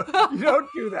 You don't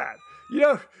do that.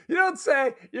 You don't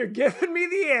say, you're giving me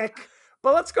the ick,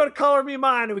 but let's go to Color Me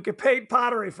Mine and we can paint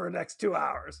pottery for the next 2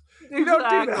 hours. You don't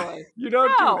do that. You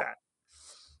don't do that.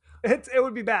 It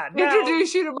would be bad.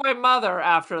 Introduce you to my mother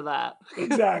after that.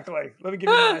 Exactly. Let me give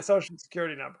you my social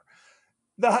security number.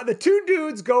 The two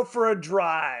dudes go for a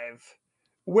drive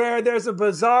where there's a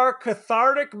bizarre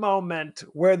cathartic moment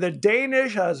where the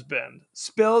Danish husband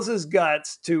spills his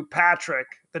guts to Patrick,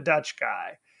 the Dutch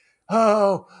guy.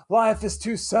 Oh, life is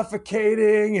too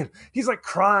suffocating. And he's like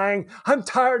crying. I'm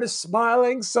tired of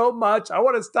smiling so much. I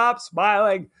want to stop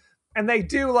smiling. And they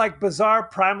do like bizarre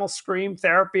primal scream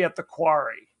therapy at the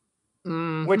quarry,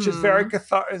 which is very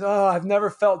cathartic. Oh, I've never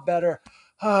felt better.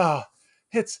 Oh,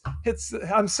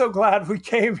 I'm so glad we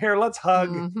came here. Let's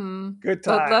hug. Good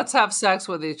time. Let's have sex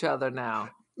with each other now.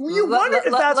 You wondered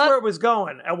if that's where it was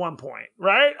going at one point,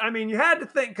 right? I mean, you had to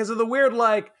think because of the weird,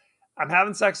 like, I'm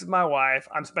having sex with my wife,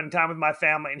 I'm spending time with my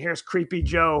family, and here's creepy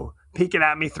Joe peeking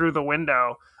at me through the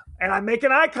window. And I'm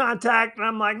making eye contact, and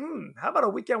I'm like, how about a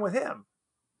weekend with him?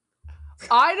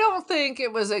 I don't think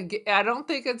I don't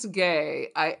think it's gay.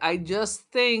 I just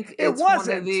think it's one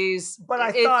of these. But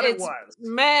I thought it was.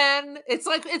 Men, it's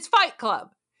like, it's Fight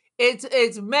Club.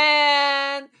 It's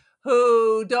men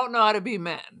who don't know how to be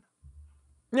men.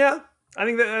 Yeah, I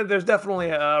think that there's definitely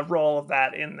a role of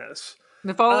that in this.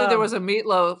 If only there was a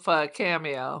Meatloaf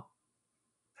cameo.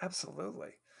 Absolutely.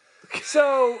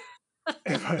 So,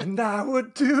 and I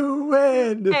would do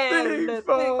anything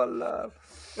for love.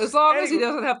 As long as he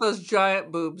doesn't have those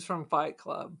giant boobs from Fight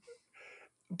Club.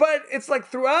 But it's like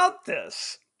throughout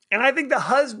this, and I think the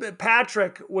husband,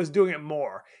 Patrick, was doing it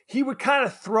more. He would kind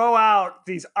of throw out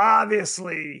these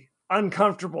obviously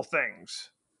uncomfortable things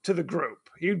to the group.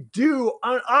 He'd do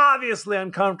obviously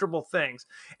uncomfortable things.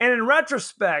 And in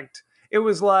retrospect, it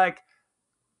was like,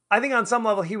 I think on some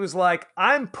level, he was like,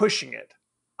 I'm pushing it.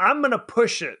 I'm going to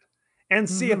push it and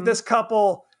see if this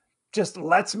couple just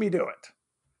lets me do it.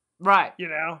 Right. You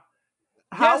know?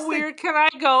 How weird can I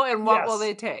go and what will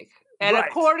they take? And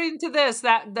according to this,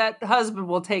 that husband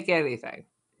will take anything.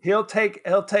 He'll take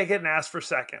it and ask for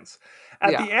seconds.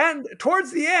 At the end,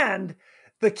 towards the end,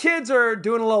 the kids are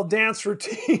doing a little dance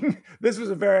routine. This was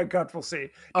a very uncomfortable scene.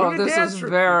 This was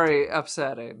very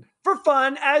upsetting. For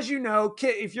fun, as you know,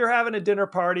 if you're having a dinner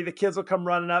party, the kids will come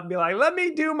running up and be like, let me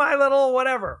do my little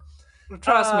whatever.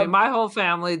 Trust me, my whole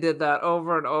family did that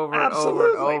over and over and over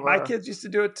and over. My kids used to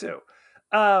do it too.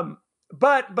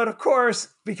 But of course,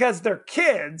 because they're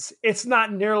kids, it's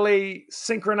not nearly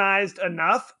synchronized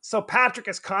enough. So Patrick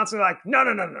is constantly like, no,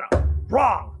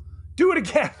 wrong. Do it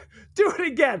again. Do it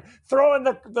again. Throwing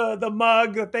the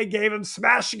mug that they gave him,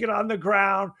 smashing it on the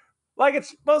ground. Like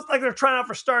it's most like they're trying out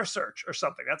for Star Search or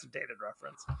something. That's a dated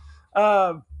reference.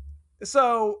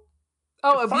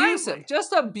 Abusive.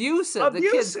 Just abusive. The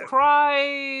kid's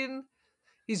crying.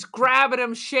 He's grabbing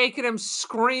him, shaking him,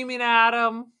 screaming at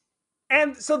him.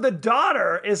 And so the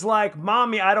daughter is like,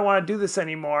 Mommy, I don't want to do this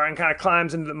anymore, and kind of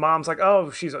climbs into the mom's like,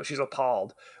 oh, she's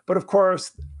appalled. But of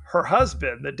course, her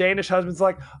husband, the Danish husband's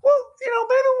like, well,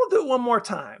 maybe we'll do it one more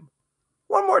time.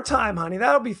 One more time, honey.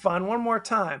 That'll be fun. One more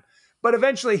time. But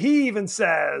eventually he even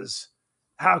says,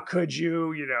 how could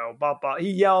you, blah, blah.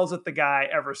 He yells at the guy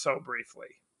ever so briefly.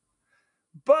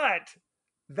 But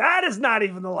that is not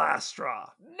even the last straw.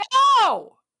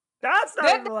 No! That's not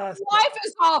Then even the the last wife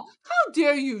is all, how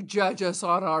dare you judge us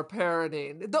on our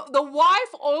parenting? The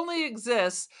wife only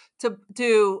exists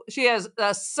she has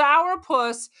a sour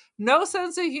puss, no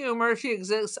sense of humor. She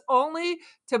exists only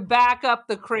to back up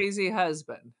the crazy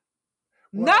husband.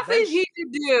 Well, Nothing he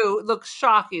could do looks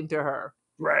shocking to her.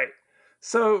 Right.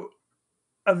 So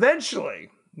eventually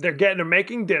they're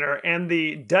making dinner, and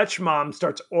the Dutch mom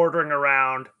starts ordering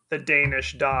around the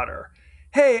Danish daughter.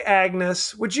 Hey,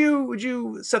 Agnes, would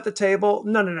you set the table?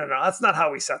 No. That's not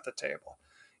how we set the table.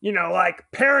 Like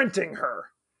parenting her.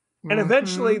 And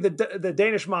eventually the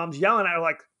Danish mom's yelling at her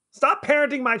like, stop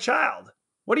parenting my child.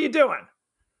 What are you doing?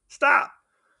 Stop.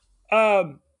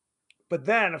 But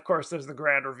then, of course, there's the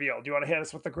grand reveal. Do you want to hit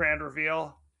us with the grand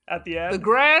reveal at the end? The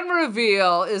grand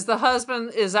reveal is the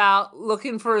husband is out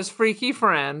looking for his freaky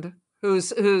friend,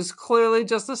 who's clearly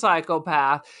just a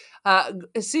psychopath.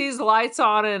 Sees lights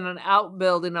on in an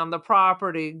outbuilding on the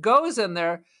property, goes in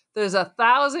there. There's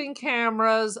 1,000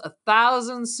 cameras,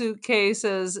 1,000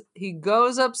 suitcases. He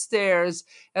goes upstairs,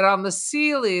 and on the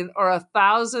ceiling are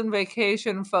 1,000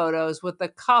 vacation photos with the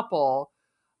couple,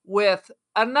 with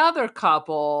another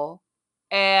couple,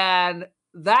 and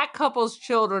that couple's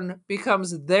children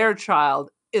becomes their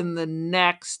child in the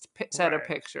next set of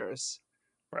pictures.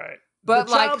 Right. But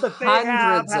the child like that they have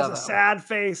hundreds has of a them. sad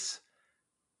face,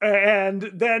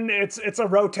 and then it's a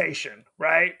rotation,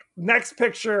 right? Next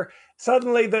picture,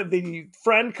 suddenly the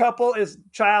friend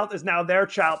child is now their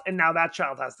child, and now that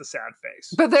child has the sad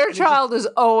face. But their child is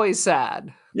always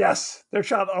sad. Yes, their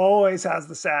child always has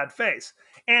the sad face.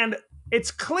 And it's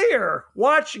clear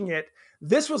watching it,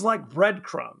 this was like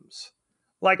breadcrumbs.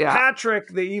 Like Patrick,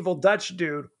 the evil Dutch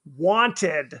dude,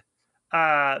 wanted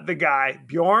the guy,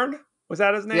 Bjorn, was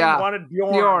that his name? Yeah. Wanted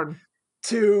Bjorn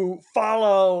to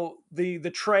follow the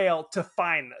trail to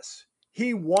find this.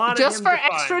 He wanted just him for to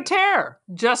extra find terror.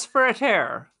 Just for a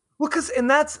terror. Well, and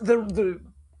that's the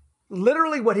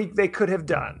literally what they could have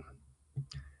done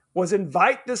was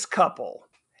invite this couple,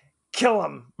 kill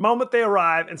them moment they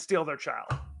arrive, and steal their child.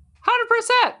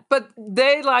 100%. But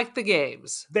they like the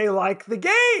games. They like the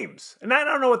games. And I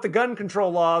don't know what the gun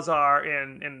control laws are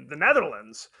in the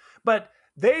Netherlands, but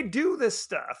they do this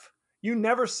stuff. You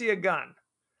never see a gun.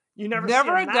 You never see a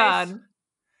knife. Gun.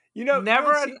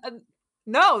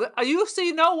 No, you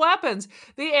see no weapons.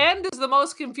 The end is the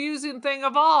most confusing thing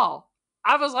of all.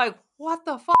 I was like, what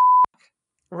the fuck?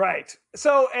 Right.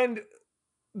 So, and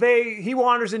he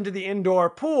wanders into the indoor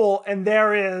pool, and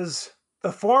there is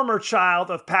the former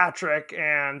child of Patrick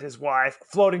and his wife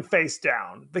floating face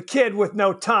down. The kid with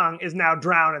no tongue is now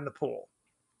drowned in the pool.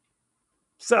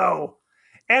 So,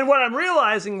 and what I'm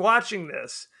realizing watching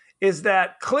this is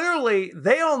that clearly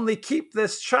they only keep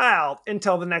this child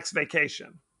until the next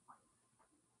vacation.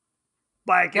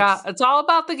 Like, it's all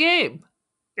about the game.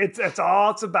 It's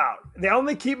all it's about. They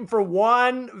only keep him for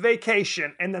one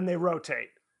vacation, and then they rotate.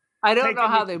 I don't know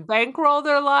how they bankroll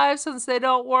their lives since they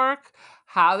don't work,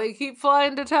 how they keep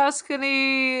flying to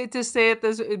Tuscany to stay at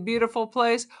this beautiful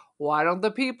place. Why don't the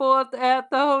people at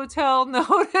the hotel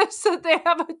notice that they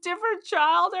have a different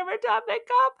child every time they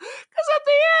come? Because at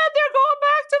the end, they're going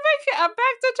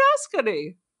back to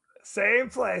Tuscany. Same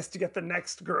place to get the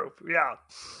next group. Yeah.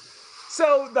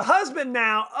 So the husband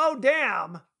now, I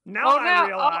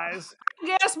realize. I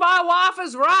guess my wife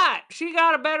is right. She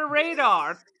got a better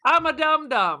radar. I'm a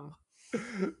dum-dum.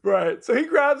 Right. So he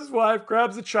grabs his wife,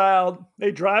 grabs the child.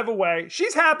 They drive away.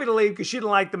 She's happy to leave because she didn't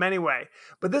like them anyway.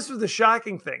 But this was the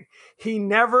shocking thing. He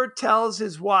never tells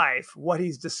his wife what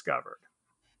he's discovered.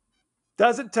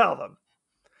 Doesn't tell them.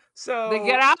 So they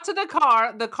get out to the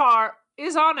car. The car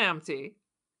is on empty.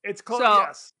 It's close. So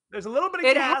yes. There's a little bit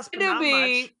of gas, but not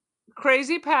much.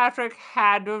 Crazy Patrick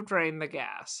had to have drained the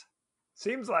gas.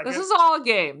 Seems like this is all a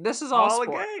game. This is all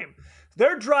sport. A game.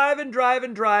 They're driving,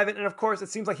 and of course it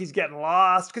seems like he's getting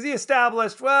lost because he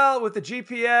established, well, with the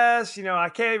GPS, I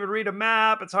can't even read a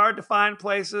map. It's hard to find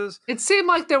places. It seemed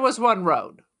like there was one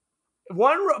road.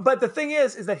 But the thing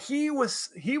is that he was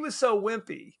so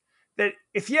wimpy that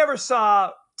if he ever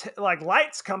saw like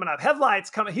lights coming up, headlights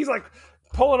coming, he's like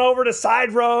pulling over to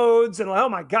side roads and like, oh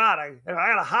my God, I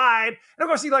gotta hide. And of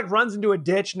course he like runs into a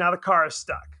ditch. Now the car is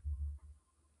stuck.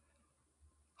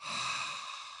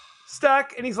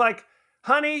 And he's like,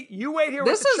 honey, you wait here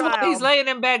with the child. This is why he's laying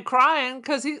in bed crying,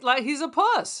 because he's a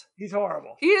puss. He's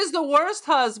horrible. He is the worst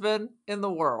husband in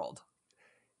the world.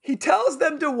 He tells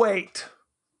them to wait.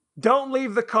 Don't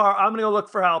leave the car. I'm going to go look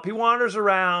for help. He wanders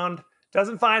around,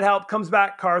 doesn't find help, comes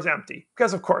back, car's empty.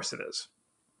 Because of course it is.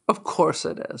 Of course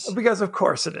it is. Because of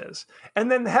course it is.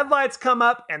 And then the headlights come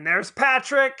up, and there's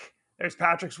Patrick. There's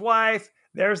Patrick's wife.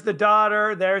 There's the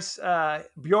daughter. There's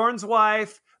Bjorn's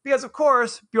wife. Because, of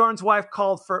course, Bjorn's wife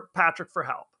called for Patrick for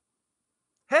help.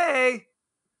 Hey,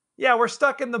 yeah, we're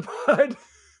stuck in the mud.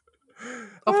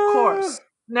 Of course.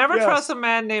 Never Yes. trust a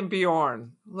man named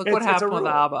Bjorn. Look what It's a happened with rule.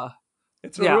 ABBA.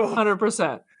 It's a Yeah, rule.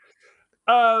 100%.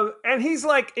 And he's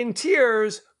like in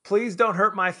tears, please don't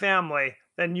hurt my family.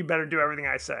 Then you better do everything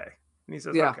I say. And he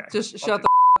says, Yeah, okay. just I'll shut do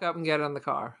the up and get in the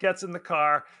car. Gets in the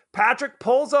car. Patrick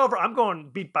pulls over. I'm going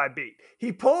beat by beat.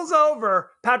 He pulls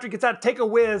over. Patrick gets out, take a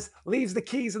whiz, leaves the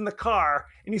keys in the car.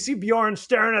 And you see Bjorn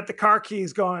staring at the car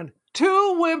keys going,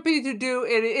 Too wimpy to do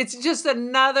it. It's just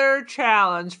another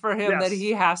challenge for him Yes. that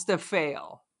he has to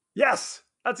fail. yes,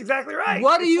 that's exactly right.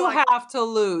 What do It's you like- have to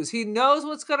lose? He knows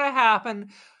what's going to happen.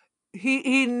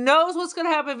 He knows what's going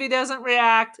to happen if he doesn't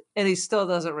react, and he still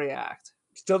doesn't react.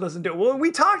 Still doesn't do it. Well,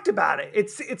 we talked about it.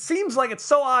 It seems like it's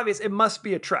so obvious it must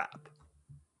be a trap.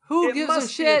 Who It gives a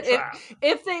must be a shit? trap.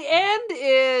 If the end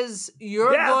is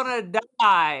you're Death. going to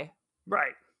die,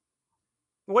 Right.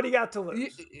 What do you got to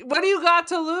lose? what do you got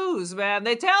to lose, man?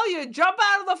 They tell you, jump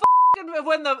out of the fucking,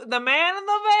 when the man in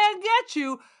the van gets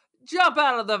you, jump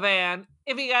out of the van.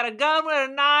 If he got a gun with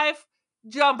a knife,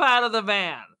 jump out of the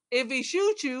van. If he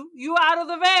shoots you, you out of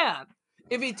the van.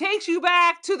 If he takes you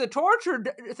back to the torture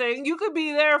thing, you could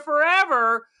be there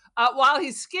forever while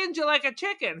he skins you like a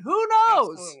chicken. Who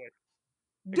knows? Absolutely.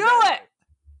 Do Exactly. it.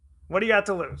 What do you got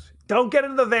to lose? Don't get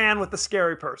into the van with the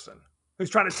scary person who's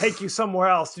trying to take you somewhere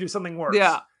else to do something worse.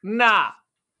 Yeah, nah.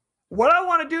 What I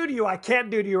want to do to you, I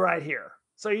can't do to you right here.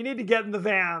 So you need to get in the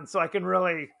van so I can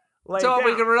really lay it So down.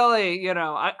 we can really,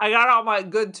 I got all my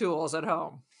good tools at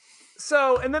home.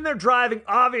 So, and then they're driving,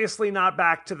 obviously not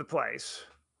back to the place.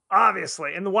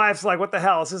 Obviously. And the wife's like, what the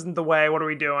hell? This isn't the way. What are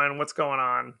we doing? What's going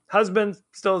on? Husband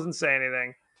still doesn't say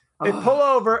anything. They pull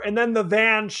over, and then the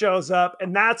van shows up,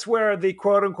 and that's where the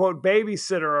quote-unquote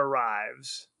babysitter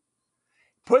arrives.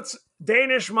 Puts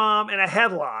Danish mom in a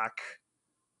headlock.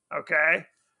 Okay?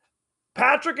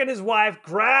 Patrick and his wife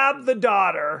grab the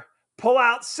daughter, pull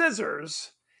out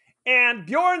scissors, and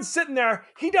Bjorn's sitting there.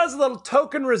 He does a little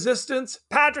token resistance.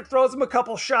 Patrick throws him a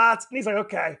couple shots, and he's like,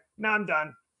 okay, now I'm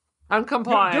done. I'm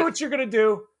compliant. Do what you're going to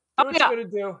do. Do what yeah. you're going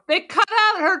to do. They cut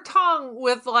out her tongue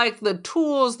with like the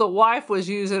tools the wife was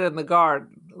using in the garden,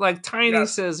 like tiny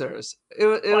Yes. scissors. It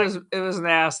was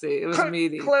nasty. It was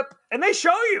meaty. Clip, and they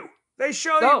show you. They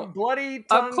show No. you bloody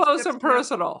Up tongue close tips and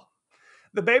personal.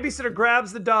 The babysitter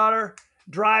grabs the daughter,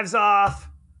 drives off.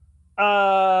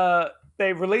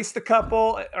 They release the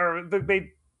couple, or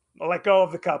they let go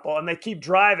of the couple, and they keep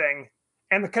driving.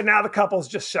 And now the couple's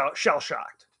just shell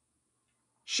shocked.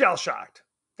 Shell shocked.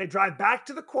 They drive back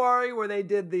to the quarry where they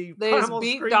did the They is primal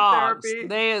beat scream dogs. therapy.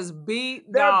 They is beat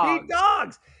They're dogs. beat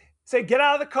dogs. Say, get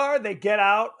out of the car. They get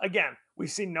out. Again, we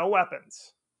see no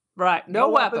weapons. Right. No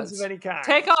weapons. of any kind.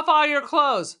 Take off all your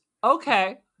clothes.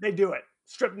 Okay. They do it.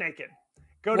 Strip naked.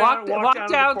 Go Walk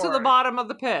down to the quarry. bottom of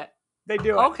the pit. They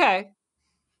do it. Okay.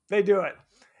 They do it.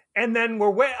 And then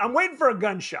I'm waiting for a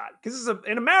gunshot. Because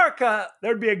in America,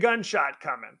 there'd be a gunshot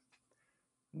coming.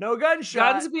 No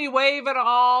gunshot. Guns be waving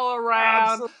all around.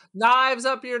 Absolutely. Knives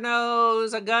up your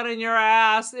nose. A gun in your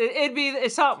ass.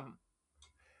 It's something.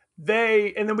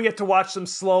 And then we get to watch them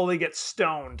slowly get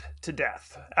stoned to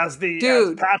death as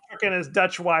Dude. Patrick and his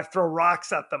Dutch wife throw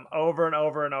rocks at them over and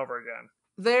over and over again.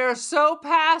 They're so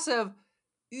passive.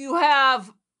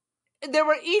 There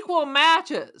were equal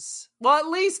matches. Well, at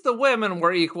least the women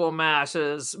were equal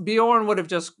matches. Bjorn would have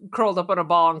just curled up in a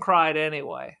ball and cried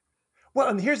anyway. Well,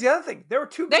 and here's the other thing. There were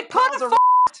two They big could piles have of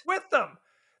rocks with them.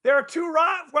 There are two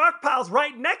rock piles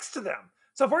right next to them.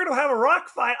 So if we're going to have a rock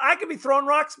fight, I could be throwing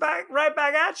rocks right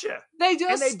back at you. They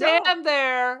just they stand don't.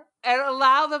 there and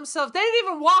allow themselves. They didn't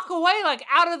even walk away like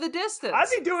out of the distance. I'd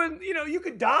be doing, you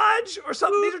could dodge or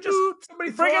something. These are just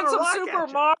somebody Bring throwing in a some rock Super at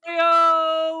you.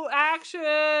 Mario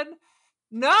action.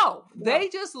 No, they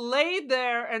just laid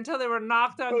there until they were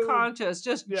knocked unconscious.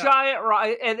 Just giant rock,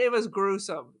 and it was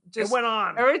gruesome. Just It went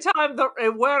on. every time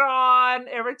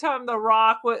every time the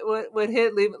rock would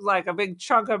hit, leave like a big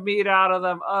chunk of meat out of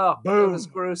them. Oh, Boom. it was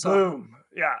gruesome. Boom.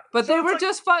 Yeah. But So they it's were like-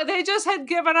 just fine. They just had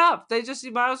given up. You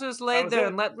might as well just laid was there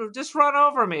it. and just run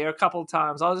over me a couple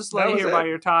times. I'll just That lay was here it. by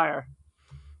your tire.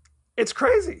 It's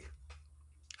crazy.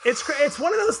 It's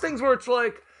one of those things where it's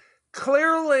like,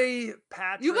 clearly,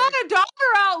 Patrick. You got a daughter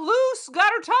out loose,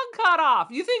 got her tongue cut off.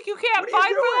 You think you can't What are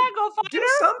you fight for that? doing? Go fight Do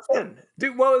her.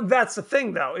 something. Well, that's the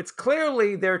thing, though. It's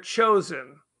clearly they're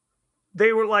chosen.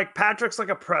 They were like, Patrick's like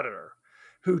a predator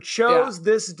who chose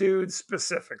this dude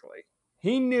specifically.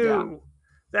 He knew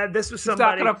that this was He's not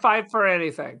somebody. going to fight for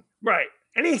anything. Right.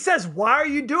 And he says, why are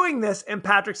you doing this? And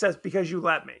Patrick says, because you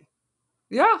let me.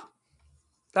 Yeah.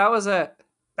 That was it.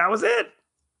 That was it.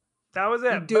 That was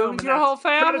it. You doomed Boom, your and whole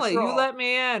that's- credits family. You roll. let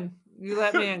me in. You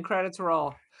let me in. Credits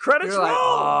roll. Credits You're roll. like,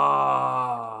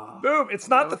 oh. Boom. It's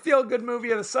not the feel-good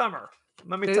movie of the summer.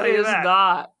 Let me It tell you is that.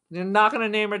 not. You're not going to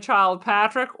name a child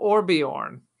Patrick or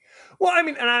Bjorn. Well, I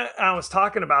mean, and I was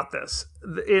talking about this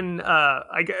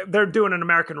they're doing an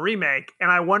American remake, and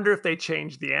I wonder if they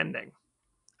changed the ending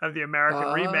of the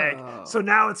American remake. So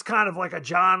now it's kind of like a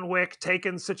John Wick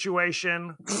Taken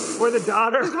situation where the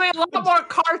daughter, There's going to be a lot more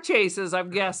car chases, I'm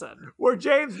guessing. where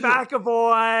James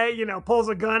McAvoy, pulls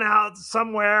a gun out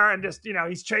somewhere and just,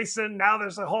 he's chasing. Now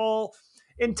there's a whole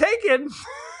in Taken.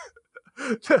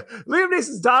 Liam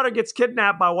Neeson's daughter gets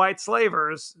kidnapped by white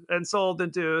slavers and sold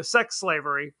into sex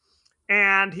slavery.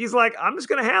 And he's like, I'm just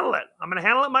going to handle it. I'm going to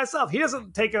handle it myself. He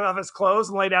doesn't take off his clothes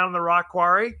and lay down in the rock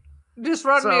quarry. Just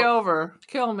run me over.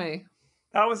 Kill me.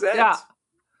 That was it. Yeah.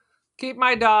 Keep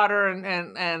my daughter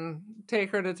and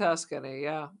take her to Tuscany.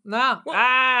 Yeah. No.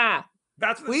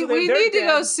 That's what, we so they're need to dead.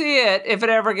 go see it if it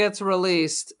ever gets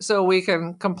released so we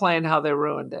can complain how they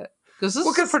ruined it. Because this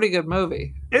is a pretty good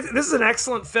movie. This is an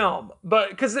excellent film, but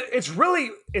because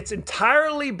it's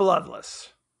entirely bloodless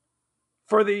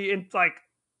for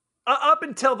up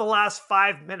until the last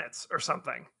 5 minutes or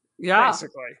something. Yeah.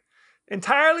 Basically.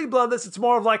 Entirely bloodless. It's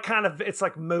more of like it's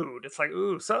like mood. It's like,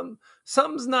 ooh,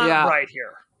 something's not right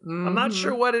here. Mm-hmm. I'm not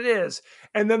sure what it is.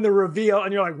 And then the reveal,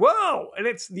 and you're like, whoa. And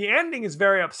the ending is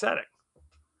very upsetting.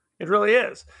 It really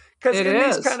is. Because in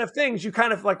these kind of things, you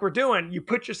kind of like we're doing, you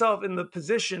put yourself in the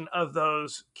position of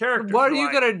those characters. What are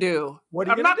you going to do? What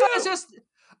are you I'm going to do? not going to just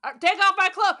take off my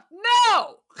clothes.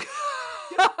 No.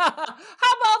 How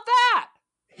about that?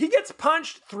 He gets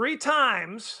punched 3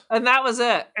 times. And that was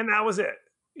it.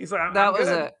 He's like, that was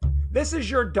it. This is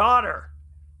your daughter.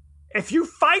 If you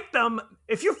fight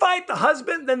the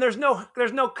husband, then there's no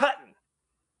cutting.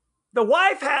 The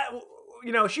wife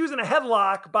she was in a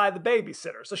headlock by the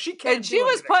babysitter, so she can't. And she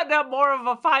was putting up more of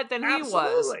a fight than he was.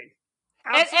 Absolutely.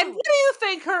 And what do you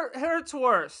think hurts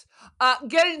worse?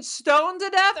 Getting stoned to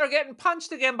death or getting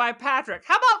punched again by Patrick?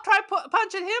 How about try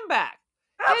punching him back?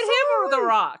 Absolutely. Hit him with a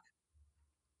rock.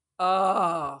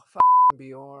 Oh,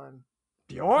 Bjorn.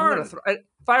 Bjorn.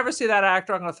 If I ever see that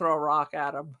actor, I'm going to throw a rock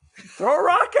at him. Throw a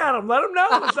rock at him. Let him know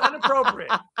it's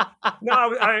inappropriate.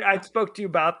 No, I spoke to you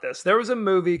about this. There was a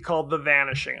movie called The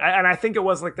Vanishing, and I think it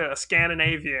was like a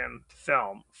Scandinavian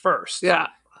film first. Yeah.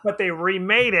 But they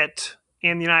remade it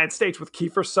in the United States with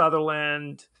Kiefer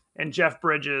Sutherland and Jeff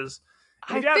Bridges.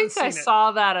 I think I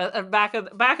saw that back in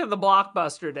the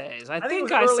Blockbuster days. I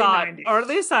think I saw 90s. it, or at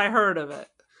least I heard of it.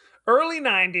 Early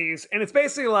 90s, and it's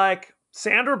basically like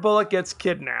Sandra Bullock gets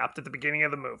kidnapped at the beginning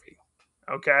of the movie.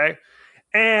 Okay?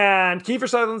 And Kiefer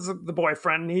Sutherland's the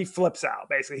boyfriend, and he flips out,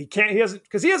 basically.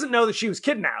 He doesn't know that she was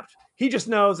kidnapped. He just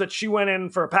knows that she went in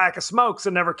for a pack of smokes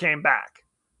and never came back.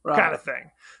 Right. Kind of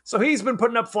thing. So he's been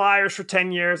putting up flyers for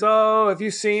 10 years. Oh, have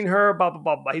you seen her? Blah, blah,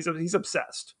 blah, blah. He's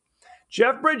obsessed.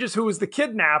 Jeff Bridges, who was the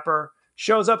kidnapper,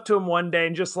 shows up to him one day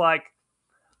and just like,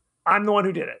 I'm the one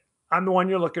who did it. I'm the one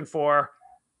you're looking for.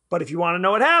 But if you want to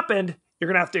know what happened, you're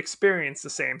going to have to experience the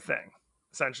same thing,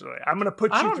 essentially. I'm going to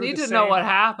put you through I don't need to know what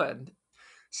happened.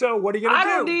 So what are you going to do?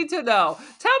 I don't need to know.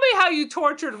 Tell me how you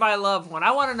tortured my loved one.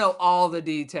 I want to know all the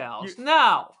details.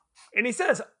 No. And he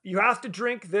says, you have to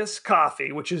drink this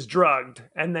coffee, which is drugged,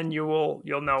 and then you'll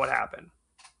know what happened.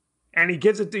 And he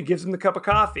gives him the cup of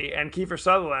coffee, and Kiefer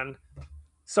Sutherland,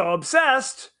 so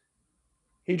obsessed,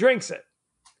 he drinks it.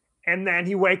 And then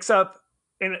he wakes up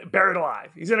buried alive.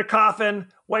 He's in a coffin,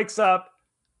 wakes up.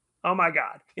 Oh my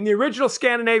God. In the original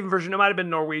Scandinavian version, it might have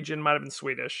been Norwegian, might have been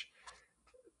Swedish.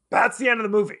 That's the end of the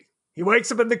movie. He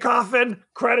wakes up in the coffin,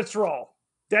 credits roll.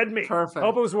 Dead meat. Perfect.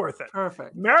 Hope it was worth it.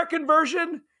 Perfect. American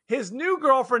version, his new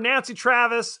girlfriend, Nancy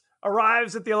Travis,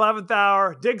 arrives at the 11th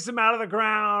hour, digs him out of the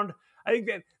ground. I think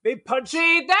that they punch.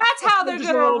 See, that's how they're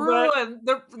just going a to little ruin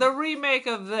the remake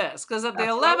of this. Because at the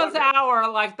That's what I 11th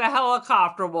hour, like the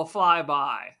helicopter will fly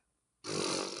by.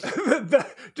 There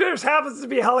just happens to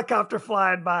be a helicopter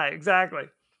flying by. Exactly.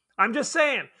 I'm just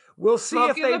saying. We'll see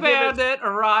Smokey if they the Bandit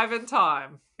arrive in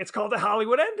time. It's called a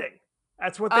Hollywood ending.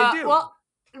 That's what they do. Well,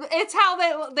 it's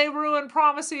how they ruin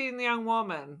Promising Young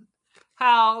Woman.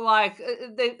 How like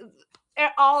they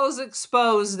all is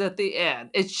exposed at the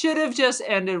end. It should have just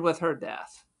ended with her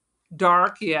death.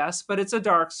 Dark, yes, but it's a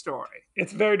dark story.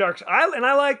 It's very dark. I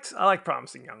like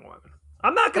Promising Young Woman.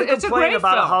 I'm not going to It's a complain great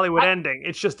about a film. Hollywood ending.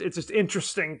 It's just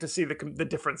interesting to see the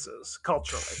differences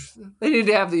culturally. They need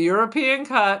to have the European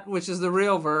cut, which is the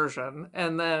real version,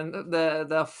 and then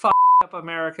the up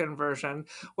American version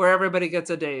where everybody gets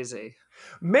a daisy.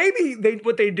 Maybe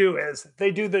what they do is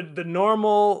they do the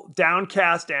normal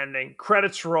downcast ending,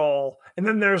 credits roll, and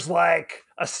then there's like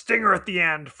a stinger at the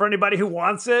end for anybody who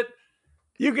wants it.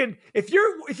 You can, if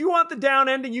you want the down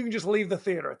ending, you can just leave the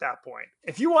theater at that point.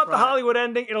 If you want the Hollywood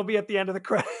ending, it'll be at the end of the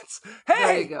credits. Hey,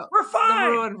 there you go. We're fine.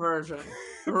 The ruined version.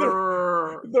 the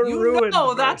ruined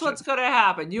version. That's what's going to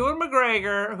happen. Ewan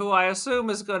McGregor, who I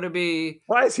assume is going to be.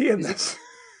 Why is he in this?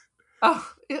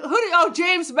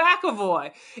 James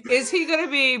McAvoy. Is he going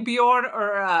to be Bjorn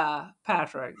or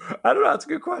Patrick? I don't know. That's a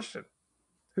good question.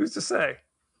 Who's to say?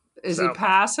 Is he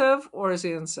passive or is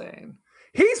he insane?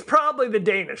 He's probably the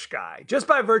Danish guy, just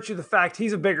by virtue of the fact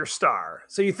he's a bigger star.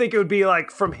 So you think it would be like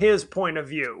from his point of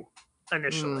view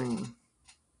initially.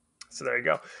 So there you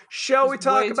go. Shall we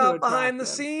talk about behind the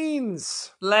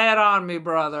scenes? Lay it on me,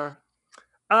 brother.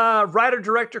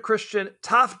 Writer-director Christian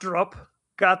Tafdrup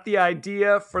got the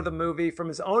idea for the movie from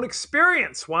his own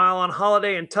experience while on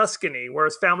holiday in Tuscany, where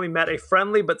his family met a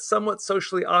friendly but somewhat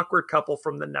socially awkward couple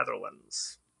from the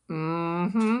Netherlands.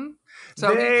 Mm-hmm. So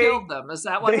he killed them. Is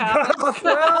that what happened?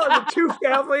 The two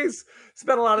families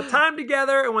spent a lot of time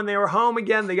together, and when they were home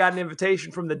again, they got an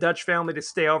invitation from the Dutch family to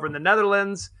stay over in the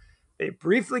Netherlands. They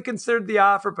briefly considered the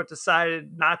offer, but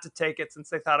decided not to take it since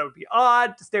they thought it would be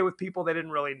odd to stay with people they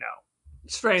didn't really know.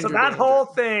 Stranger So that danger. whole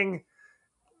thing,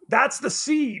 that's the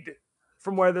seed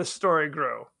from where this story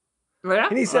grew. Yeah,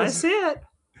 and he says, I see it.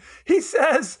 He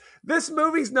says, this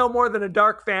movie's no more than a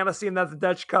dark fantasy and that the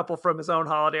Dutch couple from his own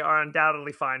holiday are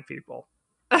undoubtedly fine people.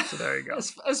 So there you go.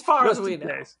 as far as we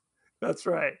know. That's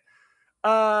right.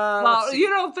 Well, you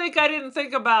don't think I didn't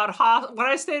think about when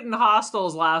I stayed in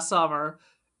hostels last summer,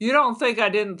 you don't think I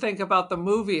didn't think about the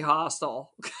movie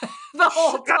Hostel the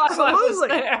whole time I was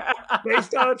there.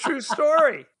 Based on a true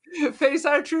story. Based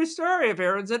on a true story of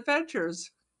Aaron's adventures.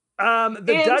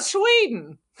 In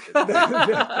Sweden.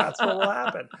 That's what will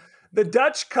happen. The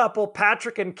Dutch couple,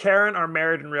 Patrick and Karen, are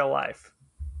married in real life.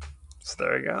 So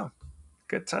there you go.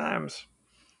 Good times.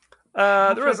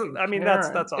 There isn't. I mean,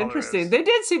 that's all. Interesting. They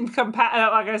did seem like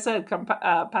I said,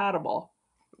 compatible.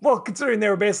 Well, considering they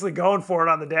were basically going for it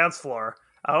on the dance floor,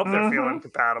 I hope they're feeling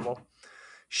compatible.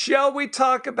 Shall we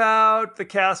talk about the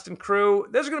cast and crew?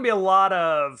 There's going to be a lot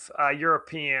of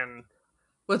European.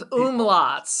 With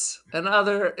umlauts and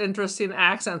other interesting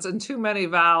accents and too many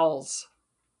vowels.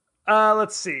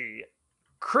 Let's see.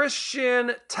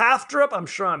 Christian Tafdrup. I'm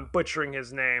sure I'm butchering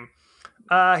his name.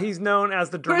 He's known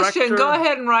as the director. Christian, go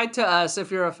ahead and write to us if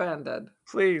you're offended.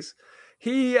 Please.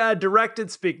 He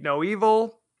directed Speak No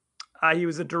Evil. He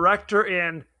was a director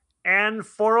in Anne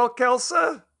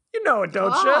Forelkelsa. You know it,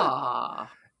 don't you?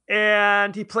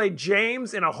 And he played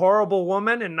James in A Horrible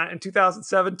Woman in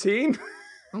 2017.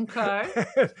 Okay.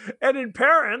 And in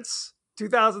Parents,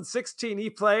 2016, he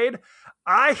played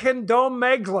Eichendom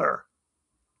Megler.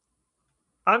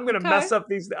 I'm going to mess up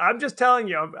these. I'm just telling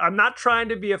you, I'm not trying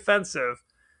to be offensive.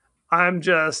 I'm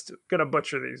just going to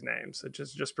butcher these names. So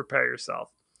just prepare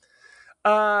yourself.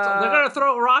 So they're going to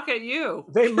throw a rock at you.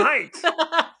 They might.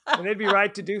 And they'd be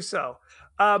right to do so.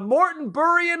 Morten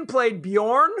Burian played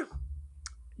Bjorn.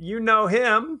 You know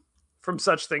him from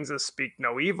such things as Speak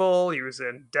No Evil. He was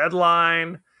in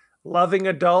Deadline, Loving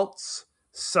Adults,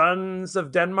 Sons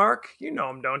of Denmark. You know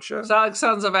him, don't you?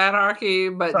 Sons of Anarchy,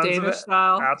 but Danish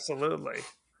style. Absolutely.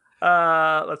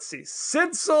 Let's see.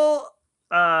 Sidsel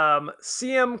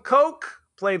Siem Koch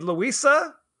played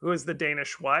Louisa, who is the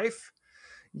Danish wife.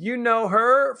 You know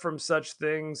her from such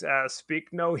things as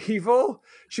Speak No Evil.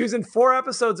 She was in 4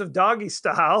 episodes of Doggy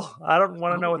Style. I don't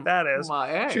want to know what that is.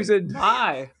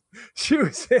 She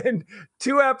was in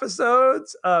 2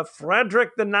 episodes of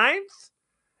Frederick the Ninth,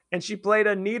 and she played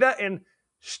Anita in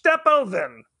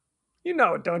Steppelven. You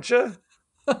know it, don't you?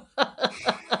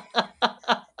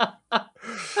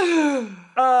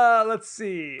 Let's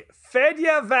see.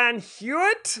 Fedja Van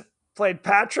Hewitt played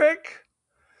Patrick.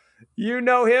 You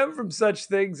know him from such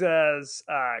things as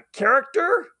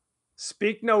Character,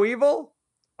 Speak No Evil,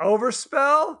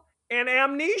 Overspell, and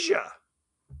Amnesia.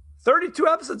 32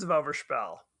 episodes of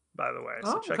Overspell, by the way.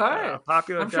 So check that out.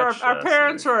 Popular I'm Dutch, sure our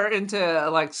parents were into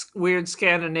like weird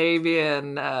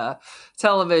Scandinavian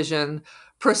television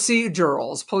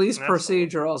procedurals, police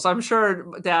procedurals. I'm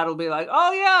sure Dad will be like,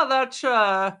 "Oh yeah, that's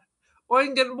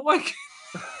Oingen Boingen."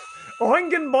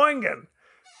 Oingen Boingen.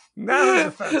 That was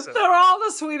offensive. They're all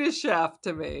the Swedish Chef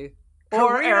to me.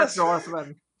 Or Eric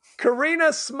Northman. Karina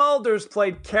Smulders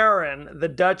played Karen, the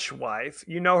Dutch wife.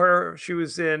 You know her. She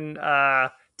was in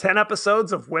 10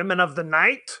 episodes of Women of the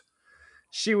Night.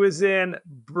 She was in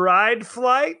Bride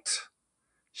Flight.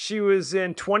 She was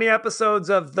in 20 episodes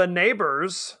of The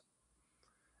Neighbors.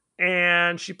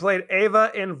 and she played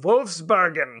Ava in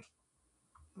Wolfsbargen.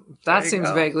 That seems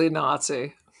vaguely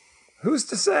Nazi. Who's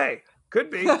to say? Could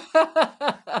be.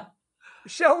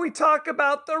 Shall we talk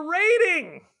about the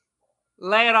rating?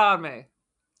 Lay it on me.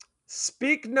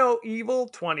 Speak No Evil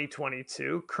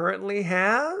 2022 currently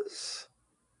has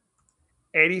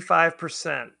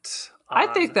 85%. I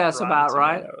think that's Rotten about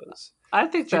right. Tomatoes. I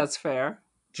think that's fair.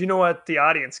 Do you know what the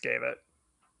audience gave it?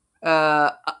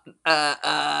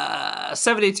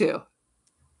 72.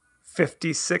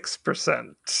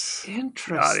 56%.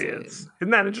 Interesting. Audience.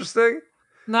 Isn't that interesting?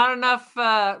 Not enough.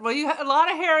 Well, you had a lot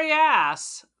of hairy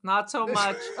ass. Not so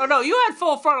much. Oh no, you had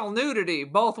full frontal nudity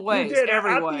both ways. You did.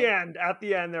 Every At way. the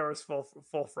end, there was full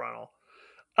frontal.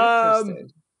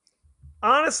 Interesting.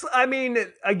 Honestly, I mean,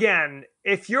 again,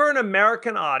 if you're an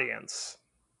American audience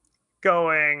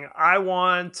going, I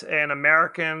want an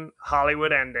American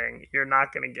Hollywood ending, you're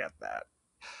not going to get that.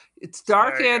 It's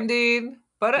dark ending,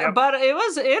 but it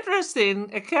was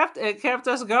interesting. It kept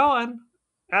us going.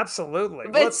 Absolutely.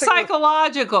 But it's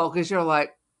psychological because you're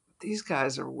like, these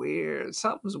guys are weird.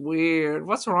 Something's weird.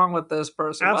 What's wrong with this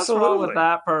person? Absolutely. What's wrong with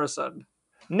that person?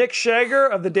 Nick Shager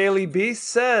of the Daily Beast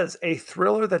says, a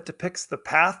thriller that depicts the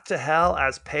path to hell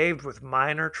as paved with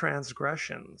minor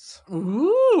transgressions.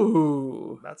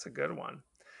 Ooh. That's a good one.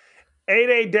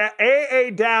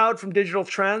 A.A. Dowd from Digital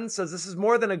Trends says, this is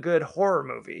more than a good horror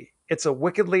movie. It's a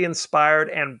wickedly inspired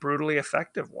and brutally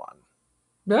effective one.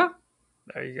 Yeah.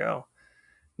 There you go.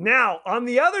 Now, on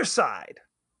the other side,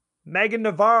 Megan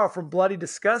Navarro from Bloody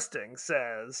Disgusting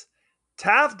says,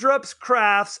 Tafdrups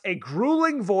crafts a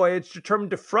grueling voyage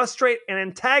determined to frustrate and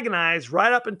antagonize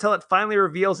right up until it finally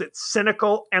reveals its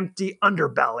cynical, empty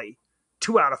underbelly.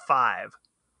 2 out of 5.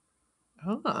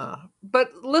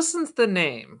 But listen to the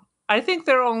name. I think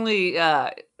they're only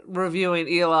reviewing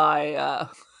Eli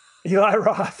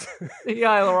Roth.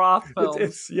 Eli Roth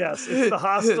films. It's the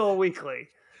Hostel Weekly.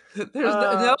 There's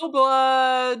no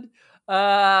blood,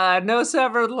 no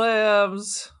severed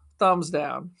limbs. Thumbs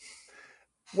down.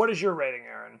 What is your rating,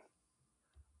 Aaron?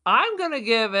 I'm going to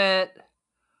give it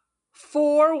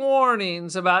 4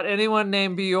 warnings about anyone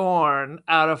named Bjorn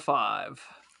out of 5.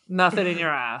 Nothing in your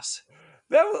ass.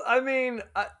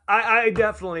 I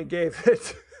definitely gave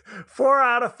it 4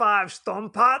 out of 5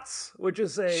 Stompots, which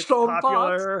is a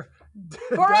popular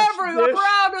for everyone. A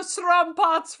round of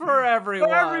Stompots for everyone.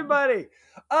 For everybody.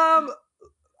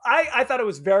 I thought it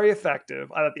was very effective.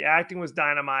 I thought the acting was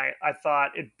dynamite. I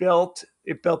thought it built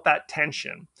that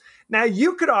tension. Now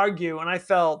you could argue, and I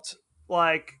felt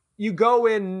like you go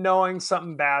in knowing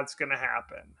something bad's going to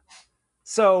happen.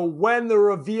 So when the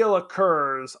reveal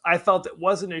occurs, I felt it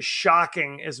wasn't as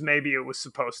shocking as maybe it was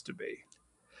supposed to be.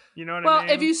 You know what I mean?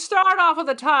 Well, if you start off with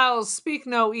the titles "Speak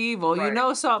No Evil," you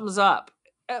know something's up.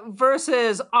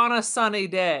 Versus "On a Sunny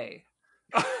Day."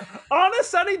 On a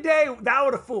Sunny Day, that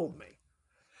would have fooled me.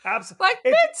 Absolutely. Like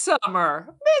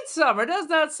Midsummer. Midsummer. Doesn't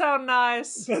that sound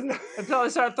nice? Until they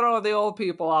start throwing the old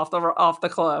people off the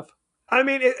cliff. I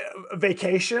mean,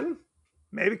 Vacation.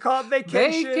 Maybe call it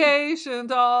Vacation.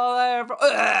 Vacation's all ever.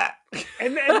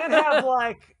 and then have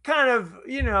like kind of,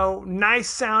 nice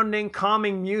sounding,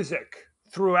 calming music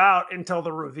throughout until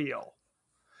the reveal.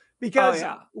 Because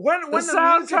when the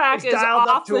soundtrack is dialed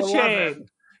off up to the 11, chain.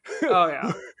 Oh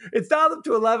yeah. It's dialed up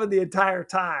to 11 the entire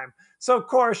time. So of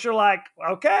course you're like,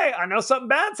 okay, I know something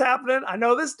bad's happening. I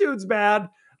know this dude's bad.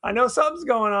 I know something's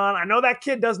going on. I know that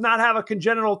kid does not have a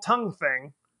congenital tongue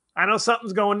thing. I know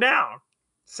something's going down.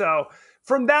 So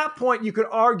from that point, you could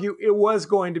argue it was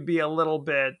going to be a little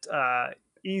bit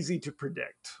easy to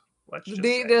predict. Let's just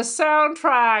say. The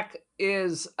soundtrack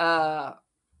is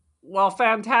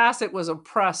fantastic, was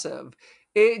oppressive.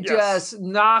 It just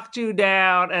knocked you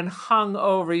down and hung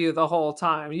over you the whole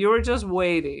time. You were just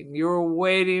waiting. You were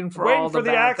waiting for all the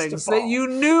bad things that you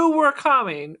knew were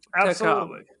coming.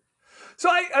 Absolutely. So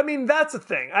I mean, that's the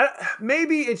thing.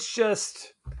 Maybe it's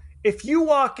just if you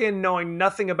walk in knowing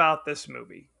nothing about this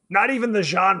movie, not even the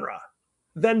genre,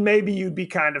 then maybe you'd be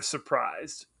kind of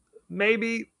surprised.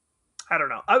 Maybe, I don't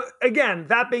know. Again,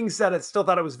 that being said, I still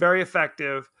thought it was very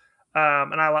effective,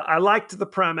 and I liked the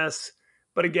premise.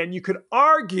 But again, you could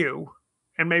argue,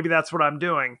 and maybe that's what I'm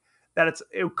doing, that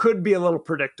it could be a little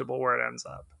predictable where it ends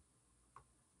up.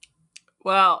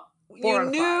 Well, you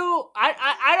knew.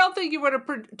 I don't think you would have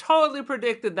totally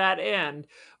predicted that end,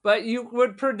 but you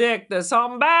would predict that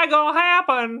something bad gonna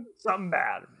happen. Something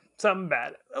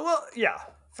bad. Well, yeah,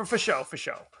 for sure.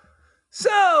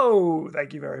 So,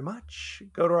 thank you very much.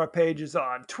 Go to our pages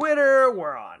on Twitter.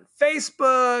 We're on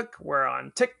Facebook. We're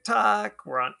on TikTok.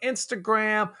 We're on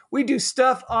Instagram. We do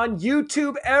stuff on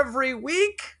YouTube every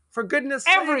week, for goodness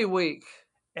sake. Every week.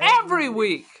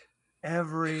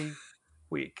 every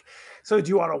week. So do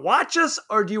you want to watch us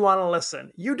or do you want to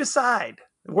listen? You decide.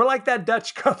 We're like that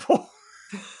Dutch couple.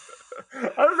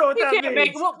 I don't know what that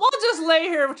means. We'll just lay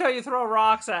here until you throw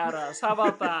rocks at us. How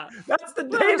about that? That's the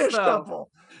Danish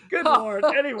couple. Good Lord.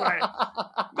 Anyway,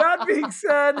 that being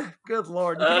said, good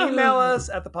Lord. You can email us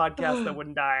at the podcast that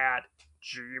wouldn't die at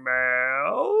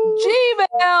Gmail.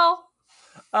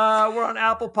 We're on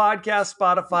Apple Podcasts,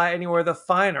 Spotify, anywhere the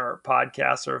finer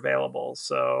podcasts are available.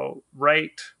 So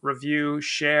rate, review,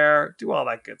 share, do all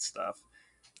that good stuff.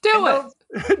 Do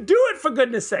it. Do it for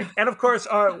goodness sake. And of course,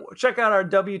 check out our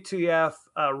WTF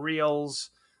reels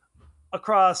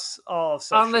across all of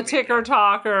social on the media. Ticker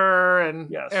Talker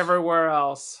and everywhere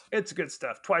else. It's good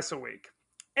stuff. Twice a week.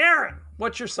 Aaron,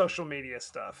 what's your social media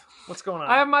stuff? What's going on?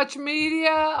 I have much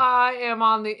media. I am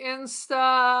on the Insta.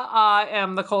 I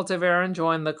am the Cult of Aaron.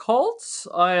 Join the Colts.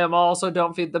 I am also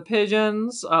Don't Feed the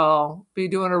Pigeons. I'll be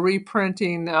doing a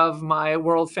reprinting of my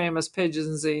world famous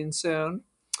pigeon zine soon.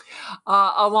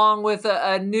 Along with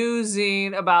a new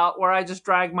zine about where I just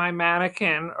drag my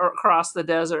mannequin across the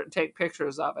desert and take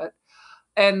pictures of it.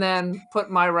 And then put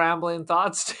my rambling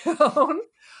thoughts down.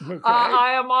 Okay.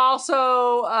 I am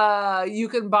also, you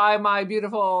can buy my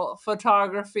beautiful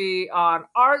photography on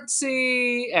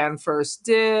Artsy and First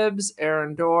Dibs,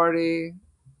 Aaron Doherty,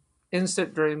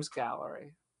 Instant Dreams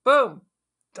Gallery. Boom.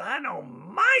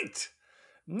 Dynamite.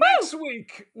 Next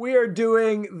week, we are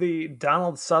doing the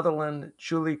Donald Sutherland,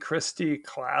 Julie Christie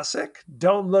classic,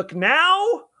 Don't Look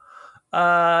Now.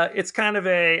 It's kind of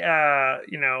a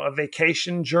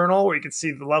vacation journal where you can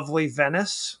see the lovely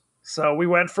Venice. So we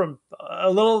went from a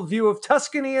little view of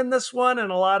Tuscany in this one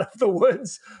and a lot of the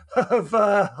woods of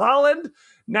Holland.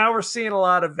 Now we're seeing a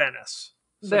lot of Venice.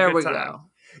 So there we go.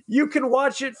 You can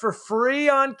watch it for free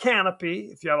on Canopy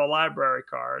if you have a library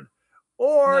card.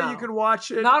 Or you can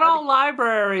watch it. Not all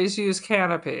libraries use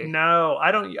Canopy. No,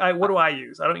 I don't. What do I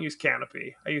use? I don't use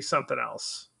Canopy. I use something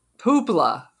else.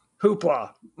 Hoopla.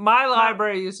 My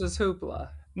library uses Hoopla.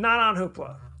 Not on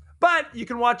Hoopla. But you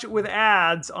can watch it with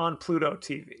ads on Pluto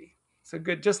TV. So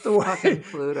good, just the way. Fucking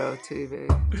Pluto TV.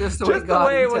 Just the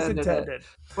way it was intended.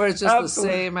 Where it's just the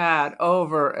same ad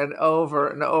over and over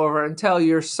and over until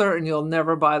you're certain you'll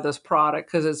never buy this product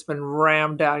because it's been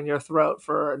rammed down your throat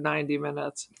for 90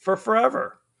 minutes. For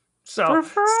forever. So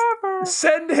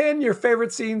send in your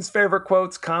favorite scenes, favorite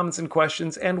quotes, comments, and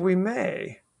questions, and we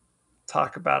may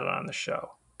talk about it on the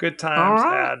show. Good times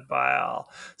had by all.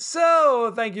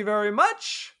 So thank you very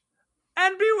much,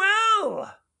 and be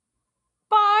well.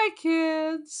 Bye,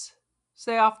 kids.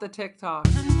 Stay off the TikTok.